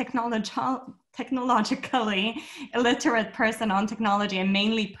illiterate person on technology and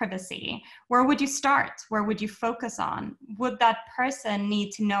mainly privacy, where would you start? Where would you focus on? Would that person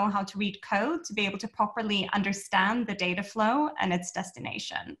need to know how to read code to be able to properly understand the data flow and its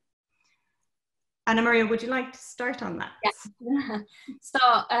destination? Anna Maria, would you like to start on that? Yeah. So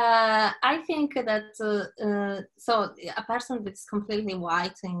I think that so a person that's completely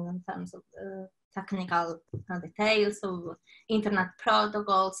white in terms of technical details of internet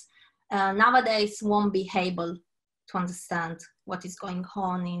protocols nowadays won't be able to understand what is going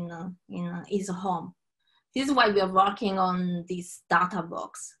on in his home. This is why we are working on this data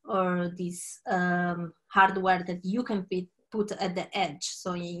box or this hardware that you can put at the edge,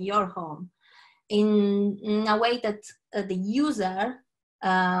 so in your home, in a way that the user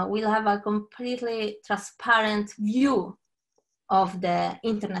will have a completely transparent view of the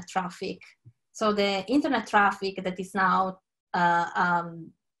internet traffic. So the internet traffic that is now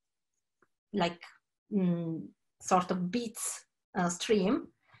sort of bits stream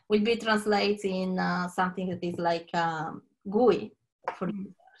will be translated in something that is like GUI for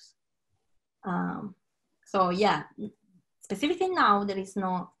users. So yeah, specifically now there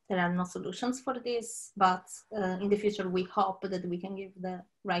are no solutions for this, but in the future we hope that we can give the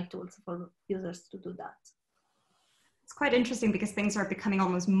right tools for users to do that. It's quite interesting because things are becoming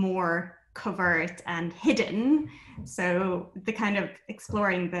almost more covert and hidden. So the kind of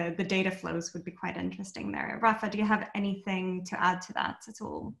exploring the data flows would be quite interesting there. Rafa, do you have anything to add to that at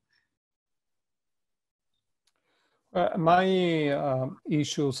all? My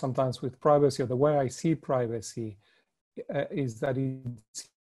issue sometimes with privacy, or the way I see privacy, is that it's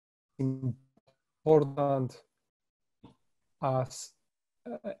important as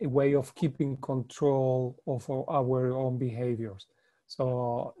a way of keeping control of our own behaviors.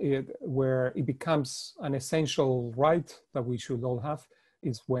 So where it becomes an essential right that we should all have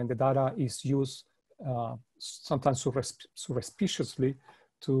is when the data is used sometimes surreptitiously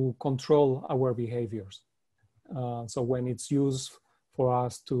to control our behaviors. So when it's used for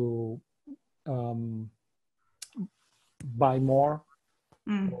us to buy more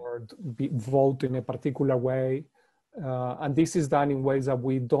or vote in a particular way, and this is done in ways that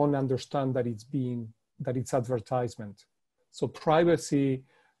we don't understand that it's advertisement. So privacy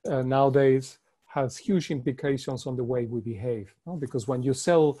nowadays has huge implications on the way we behave, no? Because when you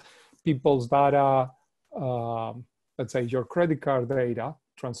sell people's data, let's say your credit card data,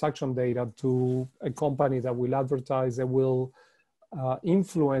 transaction data, to a company that will advertise, that will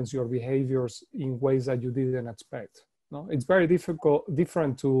influence your behaviors in ways that you didn't expect. No? It's very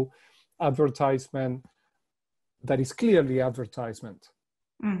different to advertisement that is clearly advertisement.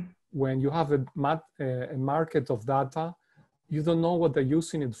 When you have a market of data, you don't know what they're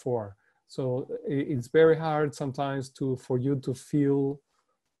using it for. So it's very hard sometimes for you to feel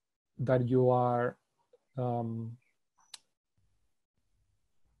that you are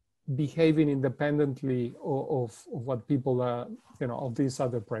behaving independently of what people are, of these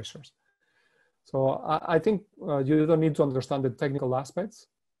other pressures. So I think you don't need to understand the technical aspects.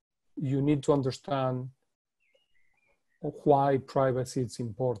 You need to understand why privacy is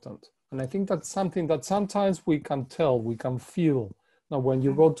important. And I think that's something that sometimes we can tell, we can feel. Now, when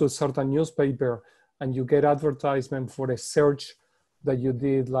you go to a certain newspaper and you get advertisement for a search that you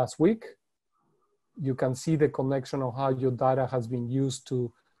did last week, you can see the connection of how your data has been used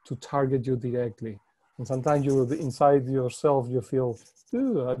to target you directly. And sometimes inside yourself, you feel,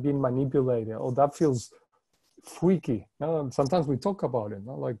 ooh, I've been manipulated, or that feels freaky. And sometimes we talk about it,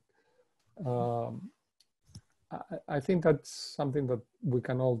 like, I think that's something that we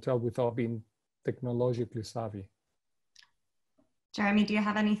can all tell without being technologically savvy. Jeremy, do you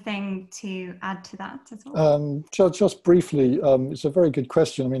have anything to add to that at all? Just briefly, it's a very good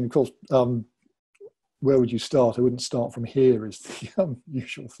question. I mean, of course, where would you start? I wouldn't start from here is the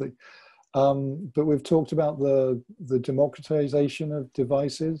usual thing. But we've talked about the democratization of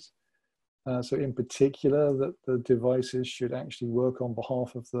devices. So in particular, that the devices should actually work on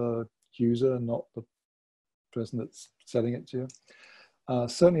behalf of the user, not the person that's selling it to you.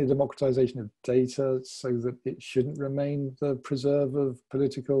 Certainly a democratization of data so that it shouldn't remain the preserve of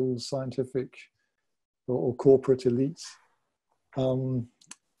political, scientific, or corporate elites.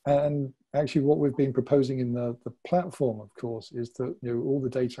 And actually what we've been proposing in the platform, of course, is that all the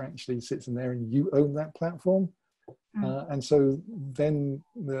data actually sits in there and you own that platform. And so then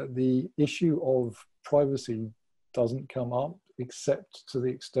the issue of privacy doesn't come up, except to the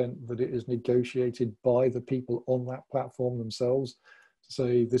extent that it is negotiated by the people on that platform themselves to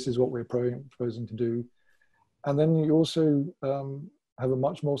say, this is what we're proposing to do. And then you also have a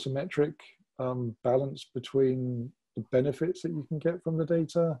much more symmetric balance between the benefits that you can get from the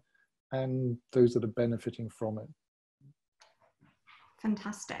data and those that are benefiting from it.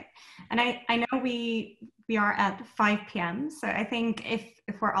 Fantastic. And I know we are at 5 p.m. So I think if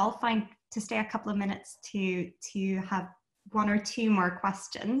we're all fine to stay a couple of minutes to have one or two more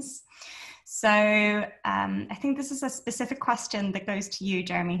questions. So I think this is a specific question that goes to you,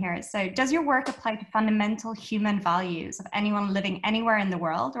 Jeremy, here. So does your work apply to fundamental human values of anyone living anywhere in the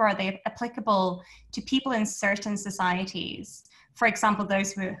world, or are they applicable to people in certain societies? For example,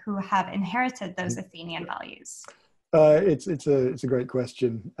 those who have inherited those Athenian values? It's a great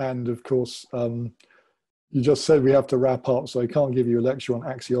question. And of course, you just said we have to wrap up, so I can't give you a lecture on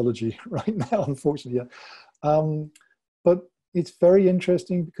axiology right now, unfortunately. But it's very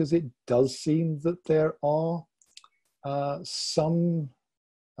interesting because it does seem that there are some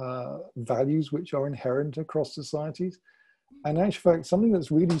values which are inherent across societies. And in actual fact, something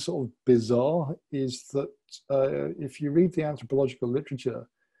that's really sort of bizarre is that if you read the anthropological literature,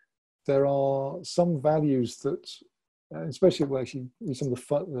 there are some values that, especially well, actually some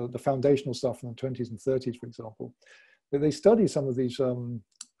of the foundational stuff from the 20s and 30s, for example, that they study some of these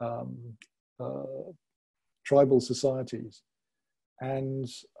tribal societies, and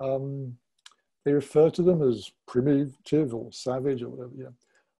they refer to them as primitive or savage or whatever. Yeah.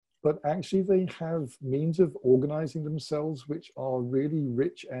 But actually they have means of organizing themselves which are really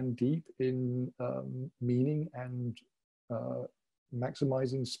rich and deep in meaning and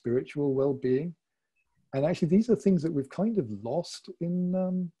maximizing spiritual well-being. And actually these are things that we've kind of lost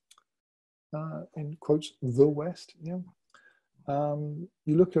in quotes, the West. Yeah. You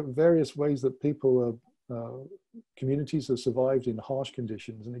look at various ways that people communities have survived in harsh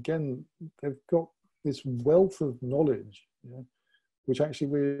conditions, and again they've got this wealth of knowledge, you know, which actually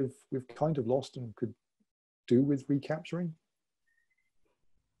we've kind of lost and could do with recapturing.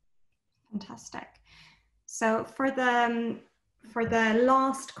 Fantastic. So for the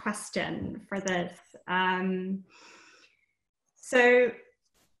last question for this, so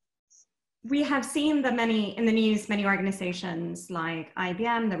we have seen that in the news, many organizations like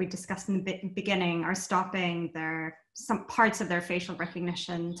IBM that we discussed in the beginning are stopping some parts of their facial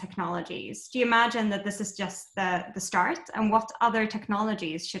recognition technologies. Do you imagine that this is just the start, and what other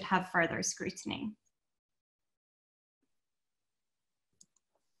technologies should have further scrutiny?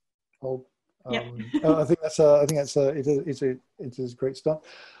 Well, yeah. I think it's a great start.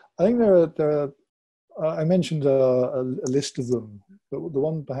 I think there are I mentioned a list of them, but the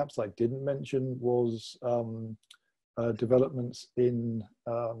one perhaps I didn't mention was developments in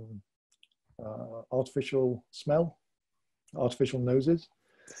artificial smell, artificial noses.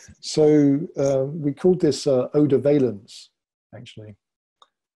 So we called this odor valence, actually.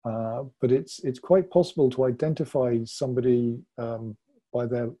 But it's quite possible to identify somebody by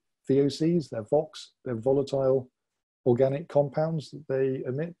their VOCs, their VOCs, their volatile organic compounds that they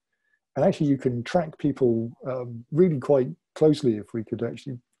emit. And actually you can track people really quite closely if we could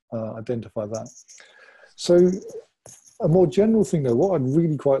actually identify that. So a more general thing though, what I'd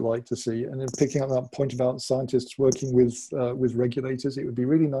really quite like to see, and then picking up that point about scientists working with regulators, it would be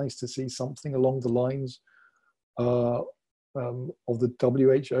really nice to see something along the lines of the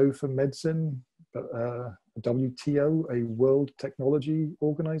WHO for medicine, WTO, a World Technology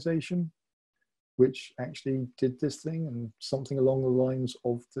Organization, which actually did this thing, and something along the lines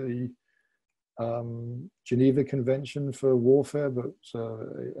of the Geneva Convention for warfare, but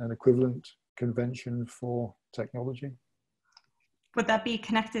an equivalent convention for technology. Would that be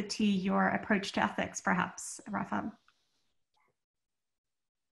connected to your approach to ethics, perhaps, Rafael?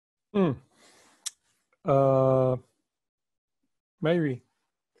 Maybe.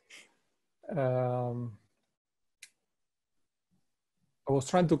 I was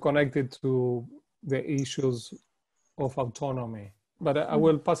trying to connect it to the issues of autonomy, but I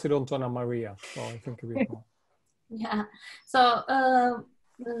will pass it on to Ana Maria, so I think a bit more. Yeah, so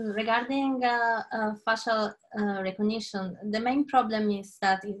regarding facial recognition, the main problem is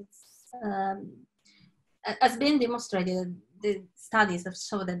that it's, has been demonstrated, the studies have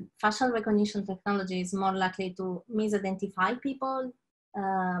shown that facial recognition technology is more likely to misidentify people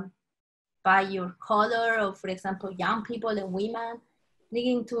by your color, or for example, young people and women,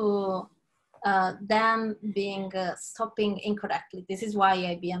 leading to them being stopping incorrectly. This is why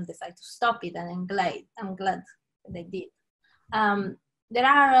IBM decided to stop it, and I'm glad they did. There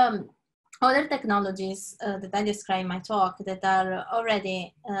are other technologies that I describe in my talk that are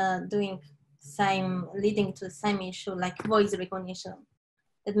already leading to the same issue, like voice recognition,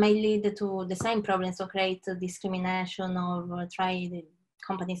 that may lead to the same problems of create discrimination or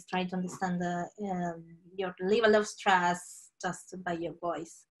companies try to understand your level of stress just by your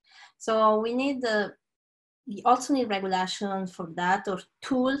voice. So we also need regulation for that, or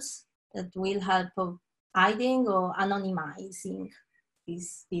tools that will help of hiding or anonymizing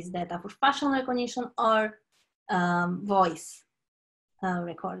this data for facial recognition or voice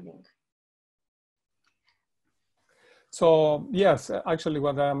recording. So yes, actually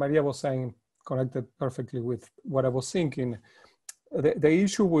what Maria was saying connected perfectly with what I was thinking. The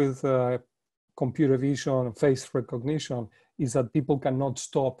issue with computer vision, face recognition, is that people cannot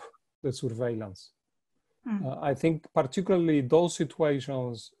stop the surveillance. I think particularly those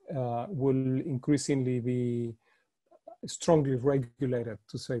situations will increasingly be strongly regulated,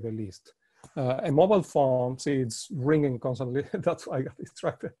 to say the least. A mobile phone, see, it's ringing constantly, that's why I got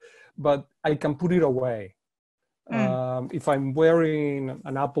distracted, but I can put it away. If I'm wearing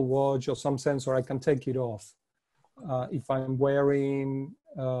an Apple Watch or some sensor, I can take it off. If I'm wearing,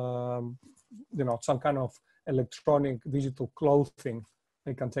 some kind of electronic digital clothing,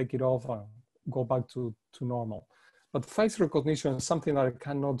 I can take it off and go back to normal. But face recognition is something that I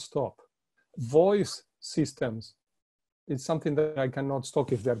cannot stop. Voice systems, it's something that I cannot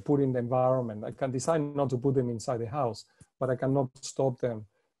stop if they're put in the environment. I can decide not to put them inside the house, but I cannot stop them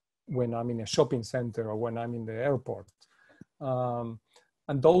when I'm in a shopping center or when I'm in the airport. And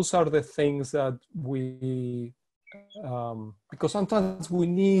those are the things that because sometimes we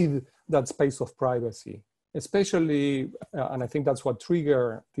need that space of privacy, especially, and I think that's what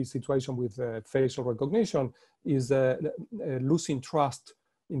triggered this situation with facial recognition, is losing trust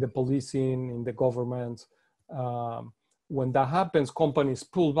in the policing, in the government. When that happens, companies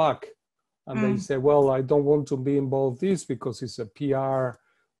pull back and they say, well, I don't want to be involved in this because it's a PR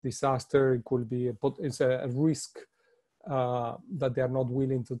disaster. It could be, it's a risk that they are not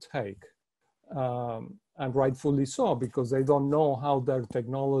willing to take. And rightfully so, because they don't know how their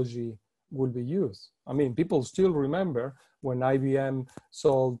technology will be used. I mean, people still remember when IBM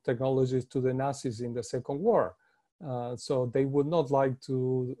sold technologies to the Nazis in the Second War. So they would not like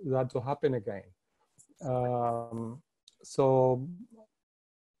that to happen again. So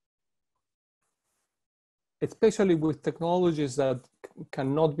especially with technologies that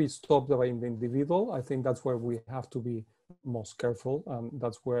cannot be stopped by the individual, I think that's where we have to be most careful. And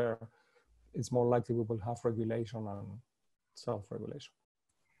that's where it's more likely we will have regulation and self-regulation.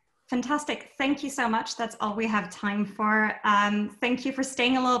 Fantastic. Thank you so much. That's all we have time for. Thank you for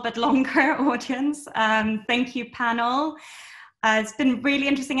staying a little bit longer, audience. Thank you, panel. It's been really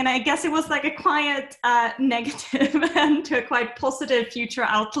interesting. And I guess it was like a quiet negative and to a quite positive future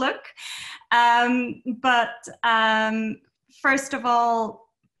outlook. First of all,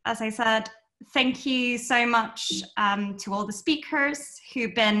 as I said, thank you so much to all the speakers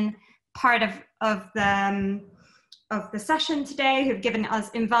who've been part of the session today, who've given us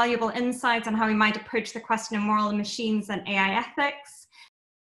invaluable insights on how we might approach the question of moral machines and AI ethics.